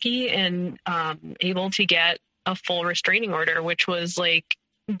lucky and, able to get a full restraining order, which was like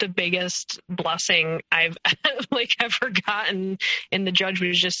the biggest blessing I've like ever gotten. And the judge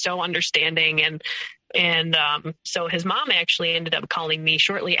was just so understanding. And so his mom actually ended up calling me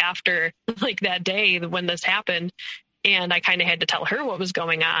shortly after like that day when this happened. And I kind of had to tell her what was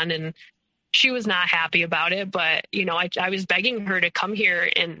going on. And she was not happy about it. But, I was begging her to come here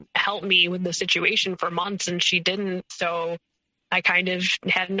and help me with the situation for months. And she didn't. So I kind of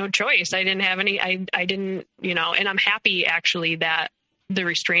had no choice. I didn't have any, I didn't, and I'm happy actually that the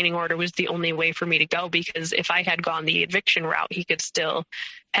restraining order was the only way for me to go, because if I had gone the eviction route, he could still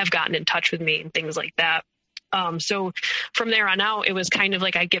have gotten in touch with me and things like that. So from there on out, it was kind of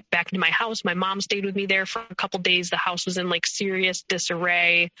like I get back into my house. My mom stayed with me there for a couple days. The house was in like serious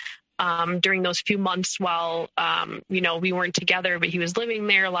disarray during those few months while, we weren't together, but he was living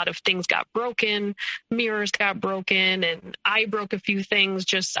there. A lot of things got broken, mirrors got broken, and I broke a few things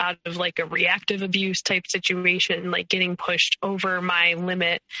just out of like a reactive abuse type situation, like getting pushed over my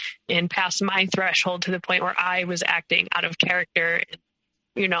limit and past my threshold to the point where I was acting out of character,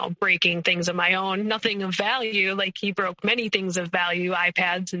 breaking things of my own, nothing of value. Like he broke many things of value,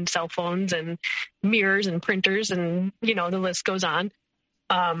 iPads and cell phones and mirrors and printers and, the list goes on.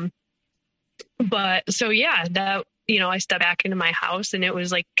 But so, yeah, that, I stepped back into my house and it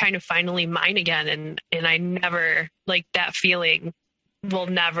was like kind of finally mine again. And I never, like, that feeling will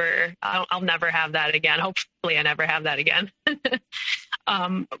never, I'll never have that again. Hopefully I never have that again.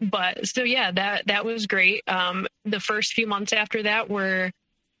 But so, yeah, that was great. The first few months after that were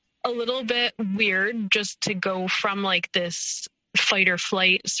a little bit weird, just to go from like this fight or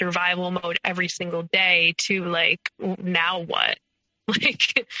flight survival mode every single day to like, now what?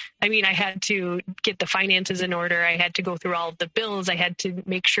 Like, I mean, I had to get the finances in order. I had to go through all of the bills. I had to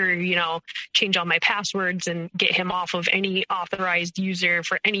make sure, change all my passwords and get him off of any authorized user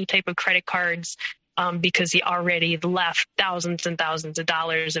for any type of credit cards, because he already left thousands and thousands of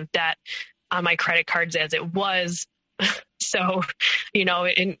dollars of debt on my credit cards as it was. So,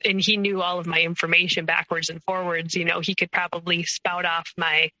 and he knew all of my information backwards and forwards. He could probably spout off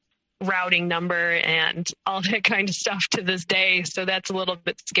my routing number and all that kind of stuff to this day. So that's a little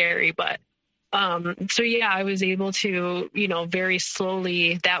bit scary, but, so yeah, I was able to, very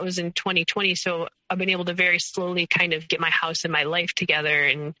slowly, that was in 2020. So I've been able to very slowly kind of get my house and my life together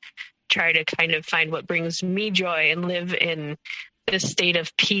and try to kind of find what brings me joy and live in this state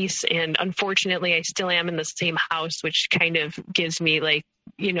of peace. And unfortunately, I still am in the same house, which kind of gives me like,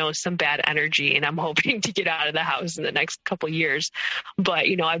 some bad energy, and I'm hoping to get out of the house in the next couple of years. But,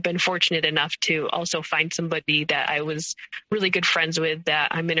 I've been fortunate enough to also find somebody that I was really good friends with, that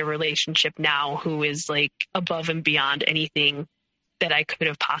I'm in a relationship now, who is like above and beyond anything that I could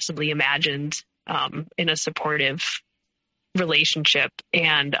have possibly imagined, in a supportive relationship.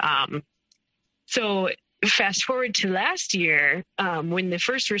 And, so fast forward to last year, when the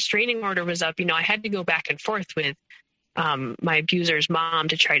first restraining order was up, I had to go back and forth with my abuser's mom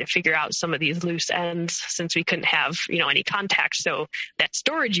to try to figure out some of these loose ends, since we couldn't have, any contact. So that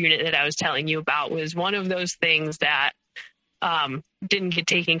storage unit that I was telling you about was one of those things that didn't get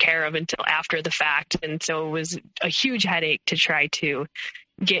taken care of until after the fact. And so it was a huge headache to try to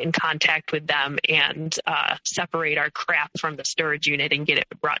get in contact with them and separate our crap from the storage unit and get it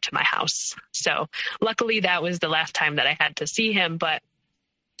brought to my house. So luckily that was the last time that I had to see him,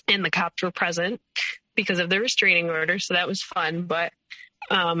 and the cops were present because of the restraining order. So that was fun. But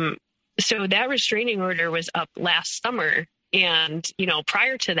so that restraining order was up last summer. And,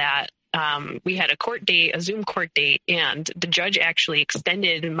 prior to that, we had a Zoom court date, and the judge actually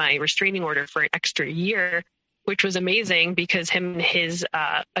extended my restraining order for an extra year, which was amazing because him and his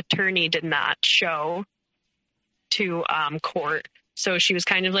attorney did not show to court. So she was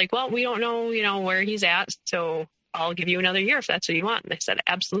kind of like, well, we don't know, where he's at. So I'll give you another year if that's what you want. And I said,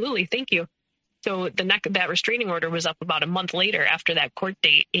 absolutely. Thank you. So that restraining order was up about a month later after that court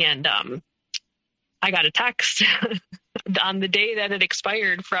date. And I got a text on the day that it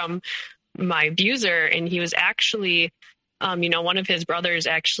expired from my abuser. And he was actually, one of his brothers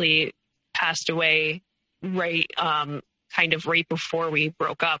actually passed away right before we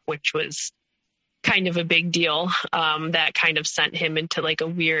broke up, which was kind of a big deal. That kind of sent him into like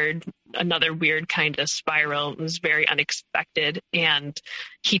another weird kind of spiral. It was very unexpected. And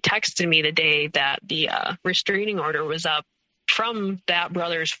he texted me the day that the restraining order was up from that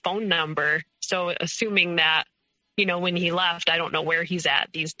brother's phone number. So assuming that, when he left, I don't know where he's at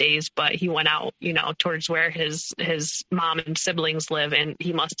these days, but he went out, towards where his mom and siblings live, and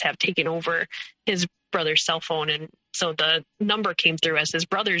he must have taken over his brother's cell phone. And so the number came through as his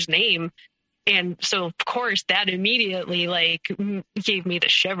brother's name. And so, of course, that immediately gave me the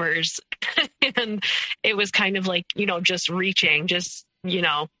shivers. And it was kind of like, just reaching,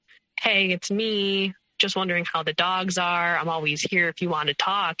 hey, it's me. Just wondering how the dogs are. I'm always here if you want to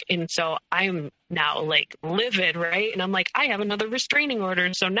talk. And so I'm now livid, right? And I'm like, I have another restraining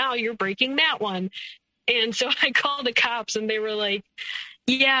order. So now you're breaking that one. And so I called the cops and they were like,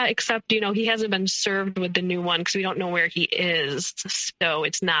 yeah, except, he hasn't been served with the new one because we don't know where he is. So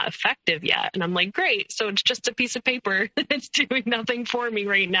it's not effective yet. And I'm like, great. So it's just a piece of paper. It's doing nothing for me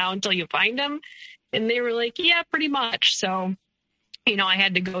right now until you find him. And they were like, yeah, pretty much. So, I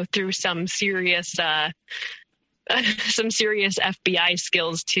had to go through some serious some serious FBI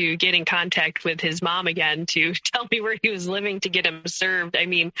skills to get in contact with his mom again to tell me where he was living to get him served. I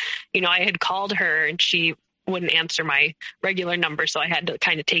mean, I had called her and she wouldn't answer my regular number, so I had to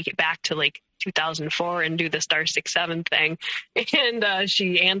kind of take it back to like 2004 and do the *67 thing. And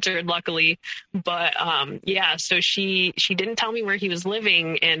she answered, luckily. But so she didn't tell me where he was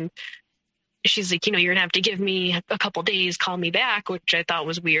living, and she's like, you're gonna have to give me a couple days, call me back, which I thought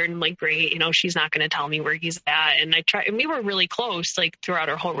was weird. I'm like, great, she's not gonna tell me where he's at. And and we were really close, like throughout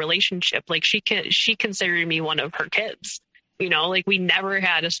our whole relationship. Like she considered me one of her kids, like we never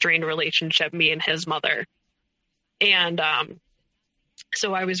had a strained relationship, me and his mother. And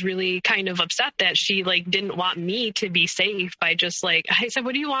so I was really kind of upset that she like didn't want me to be safe by just like, I said,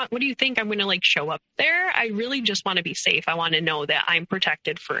 what do you want? What do you think I'm going to like show up there? I really just want to be safe. I want to know that I'm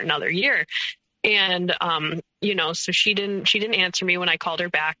protected for another year. And, so she didn't answer me when I called her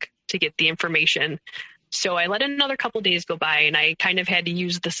back to get the information. So I let another couple days go by, and I kind of had to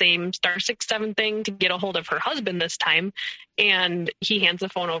use the same *67 thing to get a hold of her husband this time. And he hands the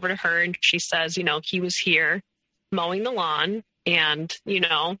phone over to her, and she says, he was here mowing the lawn, and,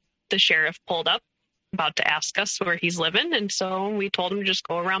 the sheriff pulled up about to ask us where he's living. And so we told him to just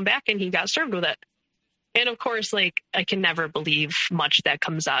go around back, and he got served with it. And of course, like, I can never believe much that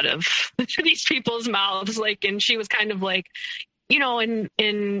comes out of these people's mouths. Like, and she was kind of like, and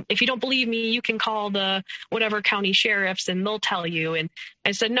if you don't believe me, you can call the whatever county sheriffs and they'll tell you. And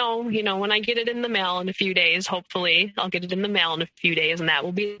I said, no, when I get it in the mail in a few days, hopefully I'll get it in the mail in a few days, and that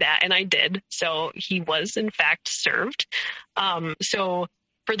will be that. And I did. So he was in fact served. So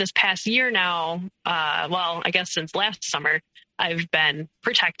for this past year now, I guess since last summer, I've been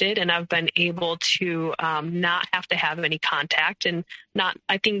protected, and I've been able to not have to have any contact. And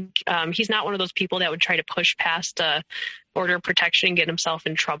I think he's not one of those people that would try to push past a order of protection and get himself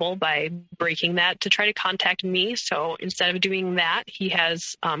in trouble by breaking that to try to contact me. So instead of doing that, he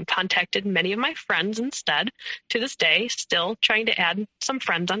has contacted many of my friends instead, to this day, still trying to add some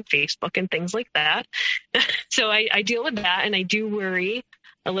friends on Facebook and things like that. So I deal with that, and I do worry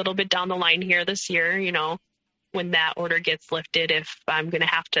a little bit down the line here this year, when that order gets lifted, if I'm going to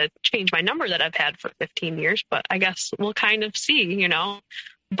have to change my number that I've had for 15 years, but I guess we'll kind of see,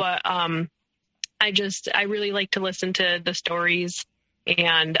 but I really like to listen to the stories,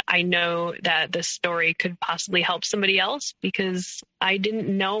 and I know that this story could possibly help somebody else, because I didn't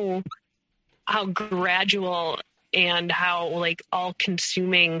know how gradual and how like all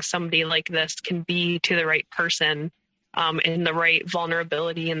consuming somebody like this can be to the right person, in the right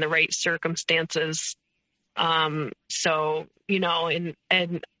vulnerability and the right circumstances. So, and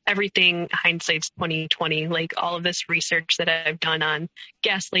everything, hindsight's 2020, like all of this research that I've done on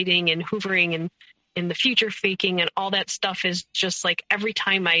gaslighting and hoovering and in the future faking and all that stuff is just like, every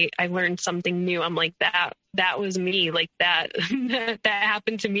time I learn something new, I'm like, that was me, like that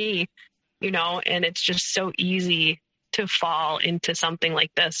happened to me, and it's just so easy to fall into something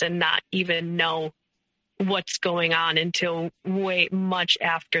like this and not even know what's going on until way much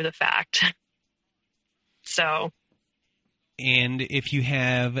after the fact. So. And if you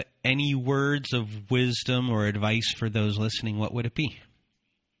have any words of wisdom or advice for those listening, what would it be?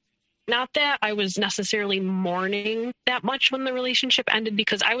 Not that I was necessarily mourning that much when the relationship ended,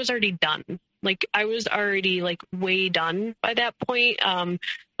 because I was already done. Like, I was already like way done by that point.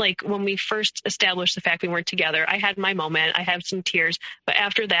 Like when we first established the fact we weren't together, I had my moment, I had some tears, but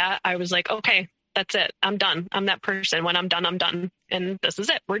after that I was like, okay, that's it. I'm done. I'm that person. When I'm done, I'm done. And this is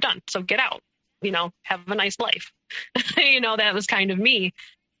it. We're done. So get out, have a nice life. That was kind of me.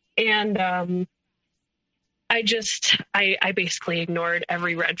 And, I basically ignored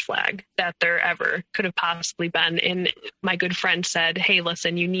every red flag that there ever could have possibly been. And my good friend said, hey,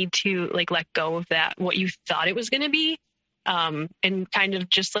 listen, you need to like let go of that, what you thought it was going to be. And kind of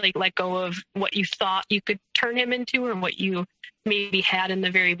just like let go of what you thought you could turn him into, or what you maybe had in the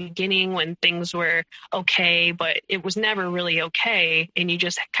very beginning when things were okay, but it was never really okay. And you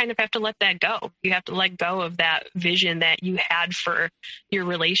just kind of have to let that go. You have to let go of that vision that you had for your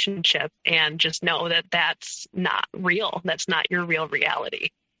relationship, and just know that that's not real. That's not your real reality.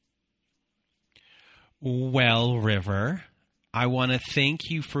 Well, River, I want to thank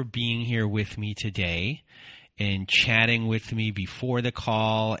you for being here with me today and chatting with me before the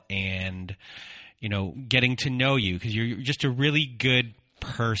call, and getting to know you, because you're just a really good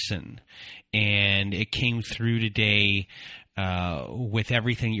person, and it came through today with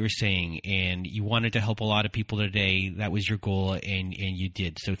everything you were saying, and you wanted to help a lot of people today. That was your goal, and you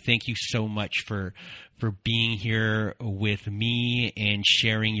did. So thank you so much for being here with me and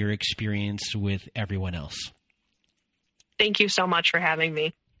sharing your experience with everyone else. Thank you so much for having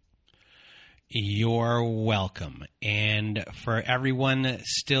me. You're welcome. And for everyone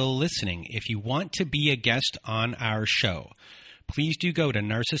still listening, if you want to be a guest on our show, please do go to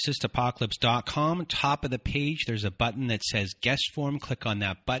narcissistapocalypse.com. Top of the page, there's a button that says guest form. Click on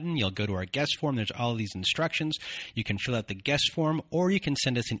that button. You'll go to our guest form. There's all of these instructions. You can fill out the guest form, or you can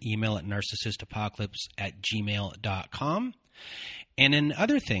send us an email at narcissistapocalypse@gmail.com. And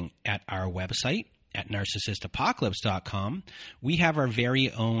another thing, at our website, at narcissistapocalypse.com, we have our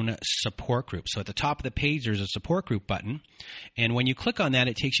very own support group. So at the top of the page, there's a support group button. And when you click on that,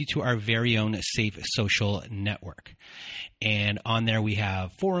 it takes you to our very own safe social network. And on there, we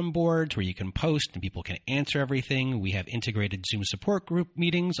have forum boards where you can post and people can answer everything. We have integrated Zoom support group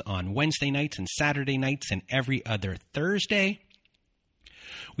meetings on Wednesday nights and Saturday nights and every other Thursday.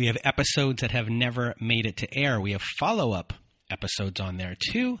 We have episodes that have never made it to air. We have follow-up episodes on there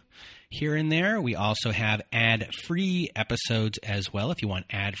too. Here and there, we also have ad-free episodes as well, if you want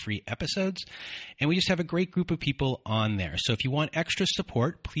ad-free episodes. And we just have a great group of people on there. So if you want extra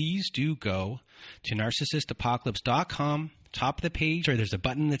support, please do go to narcissistapocalypse.com. Top of the page, or there's a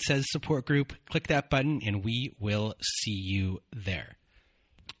button that says support group. Click that button, and we will see you there.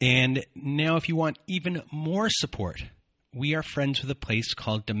 And now if you want even more support, we are friends with a place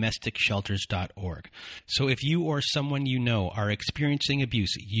called domesticshelters.org. So if you or someone you know are experiencing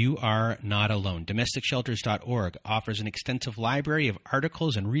abuse, you are not alone. Domesticshelters.org offers an extensive library of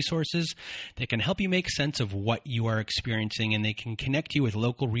articles and resources that can help you make sense of what you are experiencing, and they can connect you with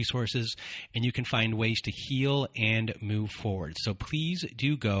local resources, and you can find ways to heal and move forward. So please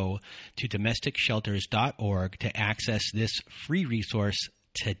do go to domesticshelters.org to access this free resource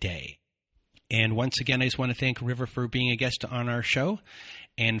today. And once again, I just want to thank River for being a guest on our show.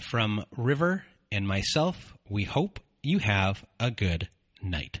 And from River and myself, we hope you have a good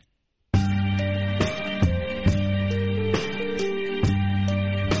night.